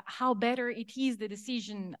 How better it is the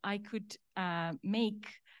decision I could make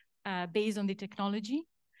based on the technology?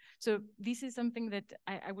 So this is something that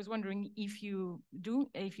I was wondering if you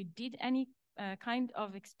did any kind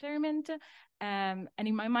of experiment. And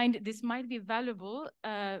in my mind, this might be valuable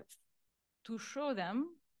to show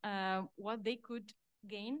them what they could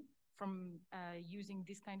gain from using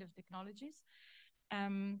this kind of technologies.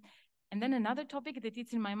 And then another topic that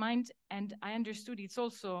is in my mind, and I understood it's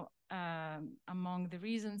also among the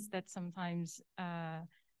reasons that sometimes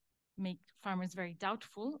make farmers very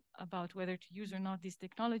doubtful about whether to use or not these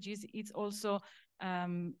technologies, it's also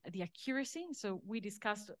the accuracy. So we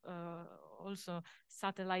discussed also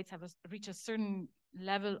satellites have reached a certain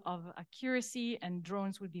level of accuracy and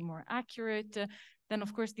drones would be more accurate. Then,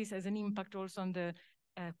 of course, this has an impact also on the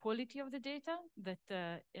quality of the data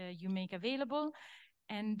that you make available.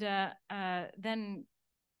 And then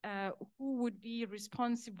who would be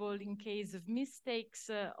responsible in case of mistakes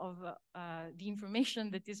of the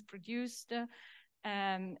information that is produced?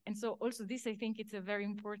 And so also this, I think it's a very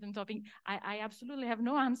important topic. I absolutely have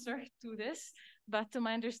no answer to this, but to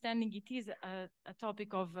my understanding, it is a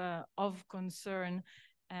topic of concern.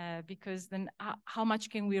 Because then how much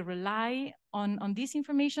can we rely on this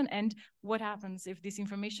information, and what happens if this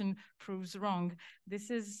information proves wrong? This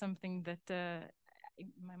is something that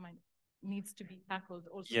in my mind needs to be tackled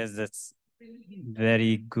also. Yes, that's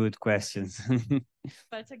very good questions.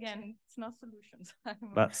 But again, it's not solutions.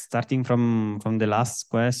 But starting from the last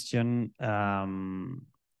question,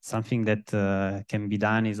 something that can be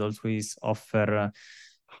done is always offer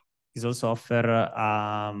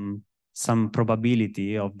some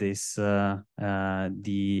probability of this, that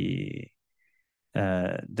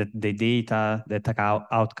the data, that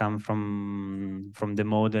outcome from the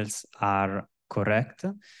models are correct.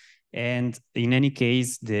 And in any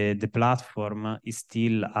case, the platform is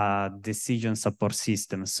still a decision support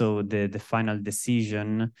system. So the final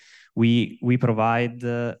decision, we provide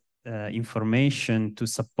information to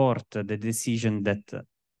support the decision that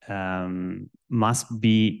must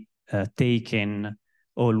be taken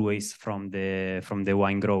always from the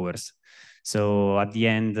wine growers. So at the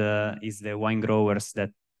end, is the wine growers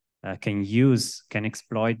that can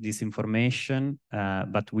exploit this information,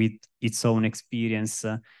 but with its own experience,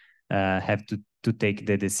 have to take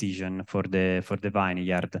the decision for the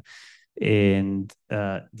vineyard. And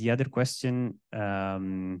the other question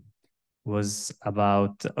was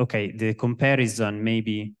about, okay, the comparison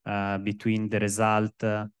maybe between the result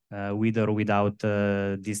with or without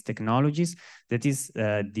these technologies. That is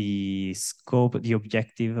the scope, the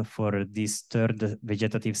objective for this third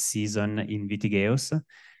vegetative season in VitiGEOSS,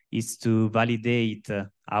 is to validate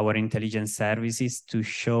our intelligence services to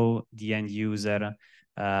show the end user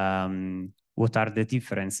what are the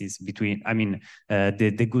differences between, I mean,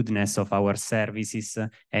 the goodness of our services,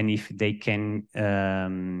 and if they can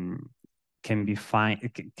be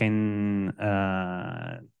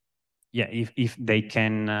if they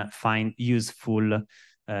can find useful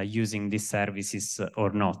using these services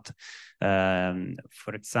or not.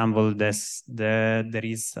 For example, there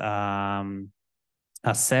is a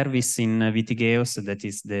service in VitiGEOSS that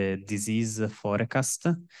is the disease forecast,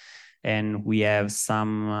 and we have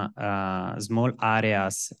some small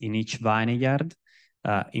areas in each vineyard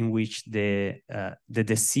in which the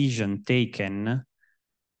decision taken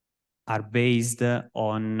are based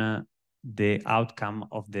on the outcome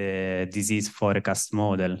of the disease forecast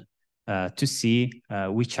model to see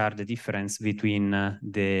which are the difference between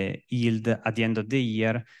the yield at the end of the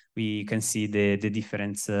year. We can see the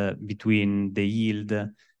difference between the yield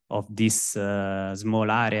of these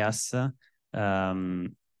small areas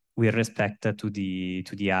with respect to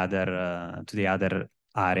the other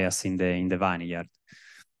areas in the vineyard.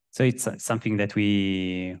 So it's something that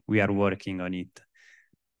we are working on it.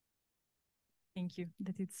 Thank you,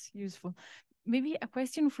 that it's useful. Maybe a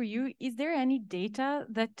question for you. Is there any data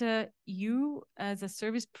that you as a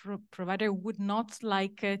service provider would not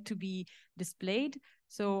like to be displayed?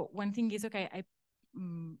 So one thing is, okay,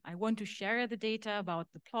 I want to share the data about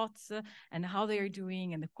the plots and how they are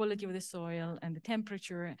doing and the quality of the soil and the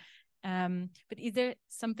temperature. But is there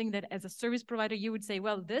something that as a service provider you would say,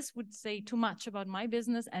 well, this would say too much about my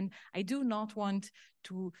business and I do not want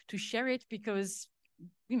to share it because,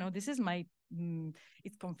 you know, this is my,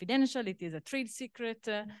 it's confidential, it is a trade secret.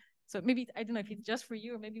 So maybe, I don't know if it's just for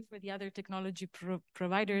you or maybe for the other technology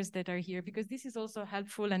providers that are here, because this is also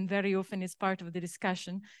helpful and very often is part of the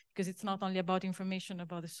discussion, because it's not only about information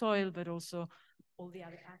about the soil, but also all the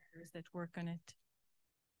other actors that work on it.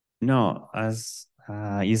 No, as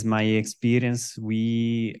is my experience,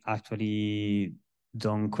 we actually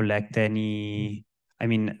don't collect any, I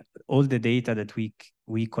mean, all the data that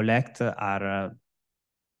we collect are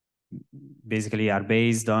basically are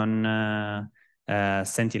based on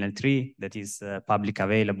Sentinel-3 that is public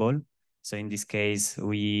available. So in this case,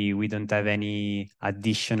 we don't have any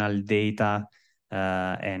additional data,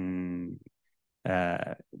 and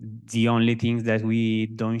the only thing that we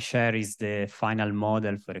don't share is the final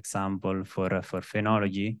model, for example, for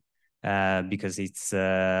phenology, because it's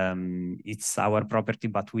our property,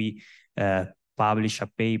 but we publish a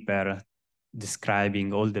paper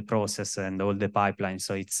describing all the process and all the pipelines,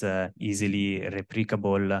 so it's easily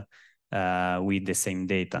replicable with the same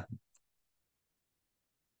data.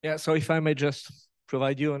 Yeah, so if I may just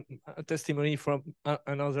provide you a testimony from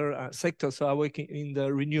another sector. So I work in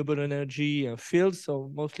the renewable energy field, so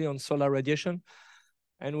mostly on solar radiation.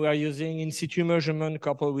 And we are using in situ measurement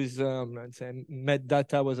coupled with, let's say,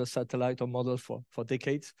 metadata with a satellite or model for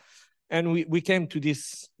decades. And we came to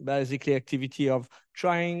this basically activity of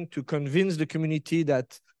trying to convince the community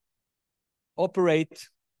that operate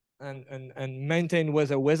and maintain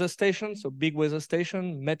weather stations, so big weather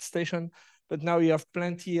station, met station. But now you have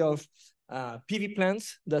plenty of PV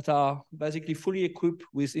plants that are basically fully equipped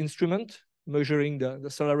with instrument measuring the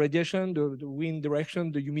solar radiation, the wind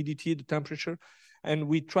direction, the humidity, the temperature. And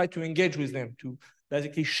we try to engage with them to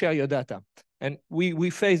basically share your data. And we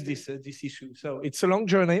face this issue. So it's a long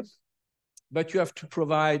journey, but you have to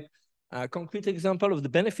provide a concrete example of the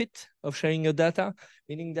benefit of sharing your data,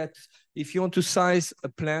 meaning that if you want to size a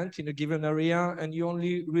plant in a given area and you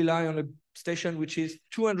only rely on a station which is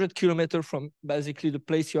 200 kilometers from basically the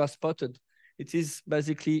place you are spotted, it is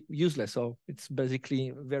basically useless. So it's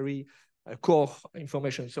basically very core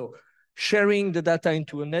information. So sharing the data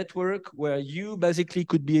into a network where you basically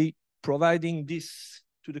could be providing this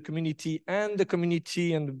to the community and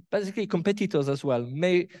basically competitors as well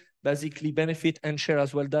may basically benefit and share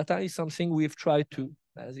as well data is something we've tried to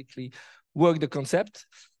basically work the concept.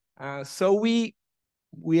 So we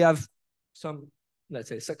have some, let's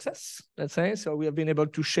say, success, let's say. So we have been able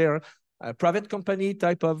to share a private company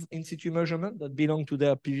type of in-situ measurement that belong to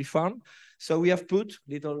their PV farm. So we have put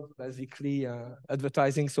little basically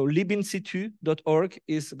advertising. So libinsitu.org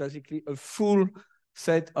is basically a full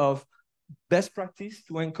set of best practice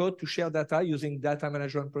to encode, to share data using data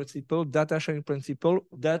management principle, data sharing principle,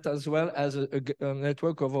 that as well as a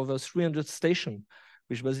network of over 300 stations,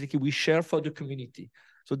 which basically we share for the community.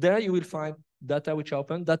 So there you will find data which are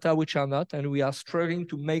open, data which are not, and we are struggling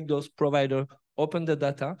to make those providers open the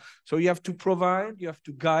data. So you have to provide, you have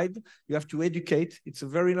to guide, you have to educate. It's a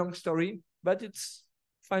very long story, but it's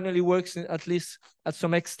finally works at least at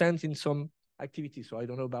some extent in some activities. So I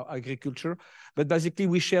don't know about agriculture, but basically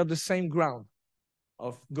we share the same ground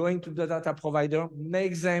of going to the data provider,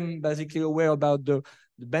 make them basically aware about the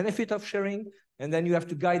benefit of sharing, and then you have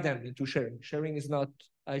to guide them into sharing. Sharing is not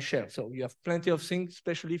I share. So you have plenty of things,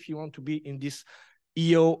 especially if you want to be in this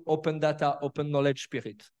EO, open data, open knowledge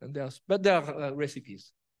spirit. And but there are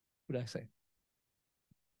recipes, would I say.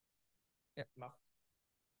 Yeah, Mark.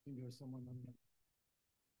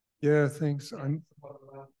 Yeah, thanks.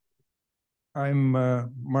 I'm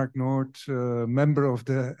Mark Noord, member of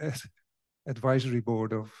the advisory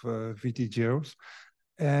board of VitiGEOSS.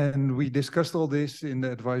 And we discussed all this in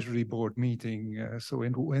the advisory board meeting, so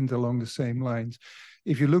it went along the same lines.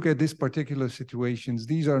 If you look at this particular situations,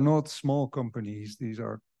 these are not small companies. These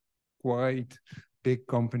are quite big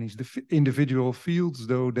companies. The individual fields,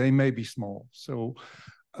 though, they may be small. So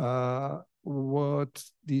what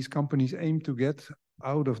these companies aim to get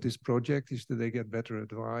out of this project is that they get better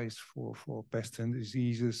advice for pests and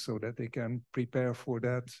diseases so that they can prepare for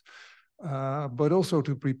that, but also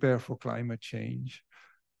to prepare for climate change.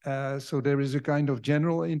 So there is a kind of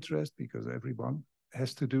general interest because everyone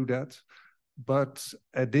has to do that. But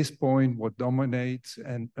at this point, what dominates,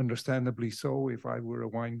 and understandably so, if I were a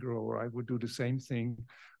wine grower, I would do the same thing.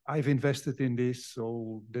 I've invested in this,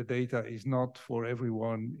 so the data is not for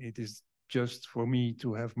everyone. It is just for me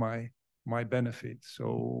to have my benefit.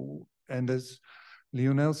 So, and as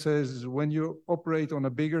Lionel says, when you operate on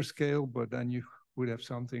a bigger scale, but then you would have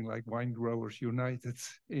something like Wine Growers United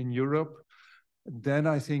in Europe, then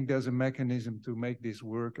I think there's a mechanism to make this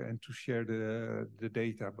work and to share the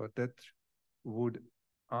data, but that would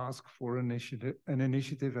ask for an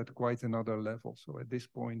initiative at quite another level. So at this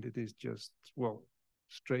point, it is just, well,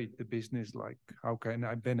 straight the business, like how can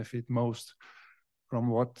I benefit most from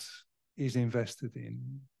what is invested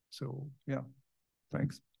in? So yeah,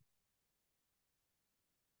 thanks.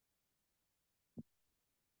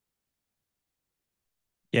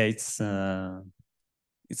 Yeah,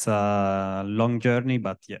 it's a long journey,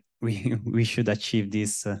 but yeah, we should achieve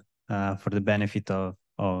this for the benefit of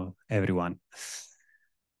everyone.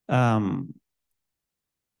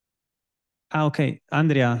 Okay,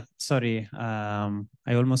 Andrea, sorry, I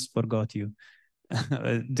almost forgot you.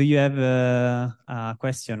 Do you have a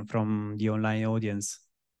question from the online audience?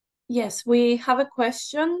 Yes, we have a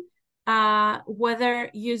question, whether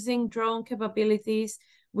using drone capabilities,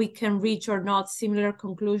 we can reach or not similar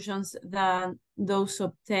conclusions than those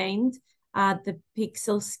obtained at the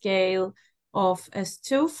pixel scale of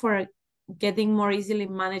S2 for getting more easily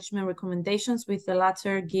management recommendations, with the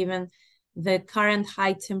latter given the current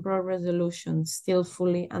high temporal resolution still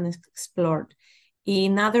fully unexplored.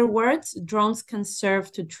 In other words, drones can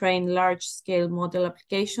serve to train large-scale model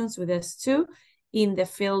applications with S2 in the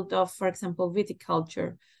field of, for example,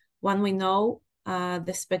 viticulture, when we know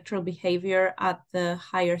the spectral behavior at the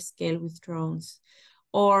higher scale with drones?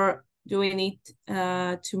 Or do we need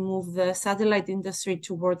to move the satellite industry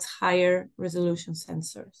towards higher resolution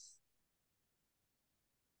sensors?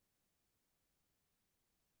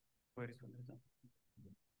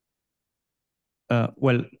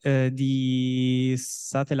 Well, the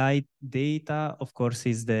satellite data, of course,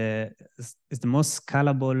 is the most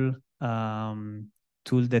scalable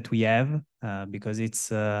tool that we have because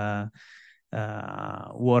it's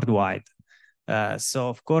worldwide. So,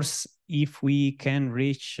 of course, if we can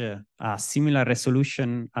reach a similar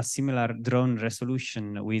resolution, a similar drone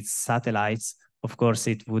resolution with satellites, of course,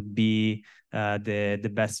 it would be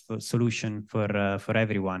the best solution for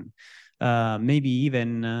everyone. Maybe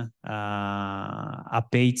even a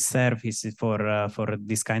paid service for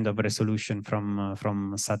this kind of resolution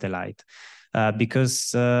from satellite,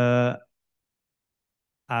 because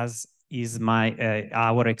as is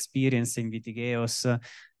our experience in VitiGEOSS,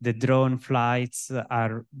 the drone flights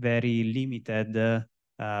are very limited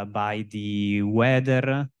by the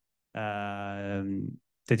weather.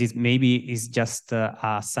 That is maybe is just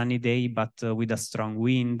a sunny day, but with a strong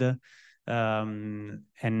wind. And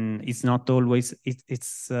it's not always,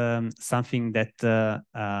 it's something that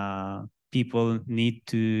people need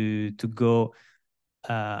to go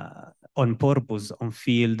on purpose on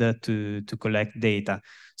field to collect data.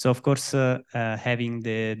 So of course, having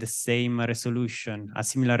the same resolution, a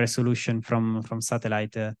similar resolution from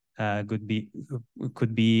satellite could be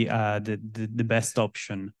the best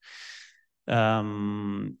option.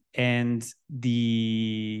 And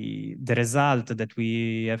the result that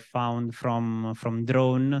we have found from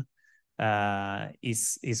drone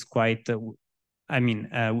is quite. I mean,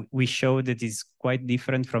 we showed that it's quite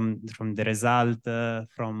different from the result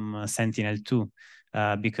from Sentinel-2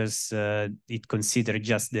 because it considered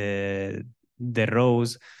just the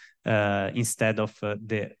rows instead of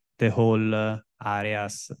the whole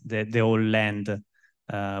areas, the whole land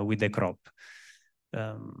with the crop.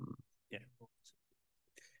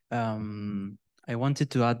 I wanted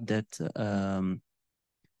to add that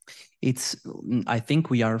I think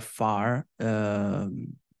we are far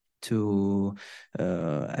to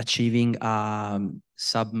achieving a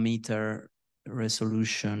sub-meter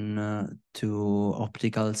resolution to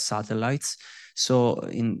optical satellites. So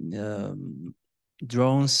in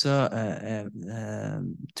drones to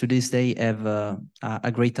this day have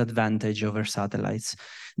a great advantage over satellites.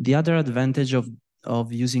 The other advantage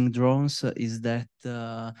of using drones is that,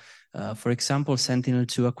 for example,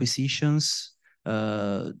 Sentinel-2 acquisitions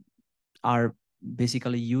are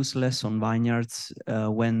basically useless on vineyards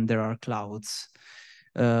when there are clouds.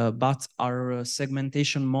 But our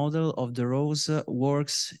segmentation model of the rows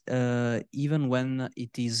works even when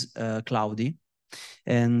it is cloudy,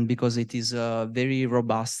 and because it is very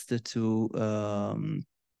robust to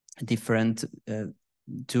different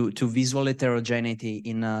to visual heterogeneity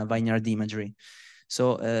in vineyard imagery.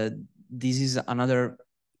 So this is another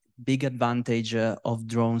big advantage of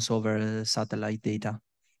drones over satellite data.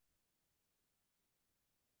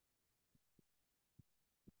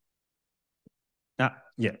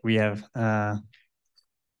 Yeah, we have.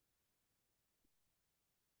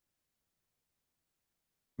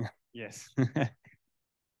 Yes.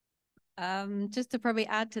 Just to probably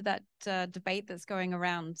add to that debate that's going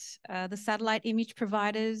around, the satellite image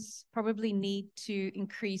providers probably need to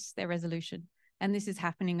increase their resolution. And this is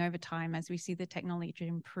happening over time as we see the technology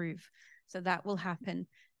improve. So that will happen.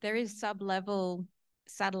 There is sub-level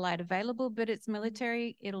satellite available, but it's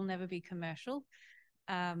military. It'll never be commercial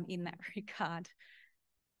in that regard.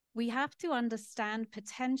 We have to understand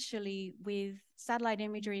potentially with satellite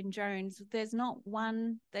imagery and drones, there's not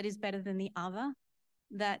one that is better than the other,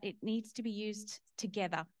 that it needs to be used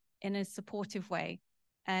together in a supportive way.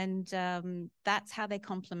 And that's how they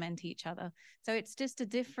complement each other. So it's just a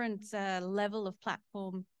different level of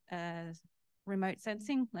platform remote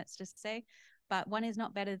sensing, let's just say, but one is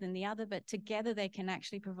not better than the other, but together they can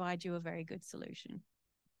actually provide you a very good solution.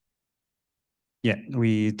 Yeah,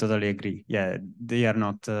 we totally agree. Yeah, they are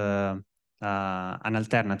not an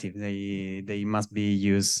alternative. They must be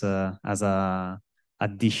used as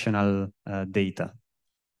additional data.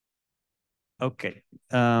 Okay,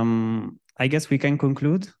 I guess we can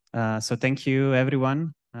conclude. So thank you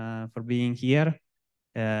everyone for being here.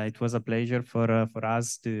 It was a pleasure for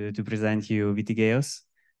us to present you VitiGEOSS,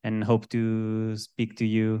 and hope to speak to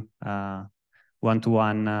you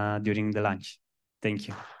one-to-one during the lunch. Thank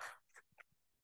you.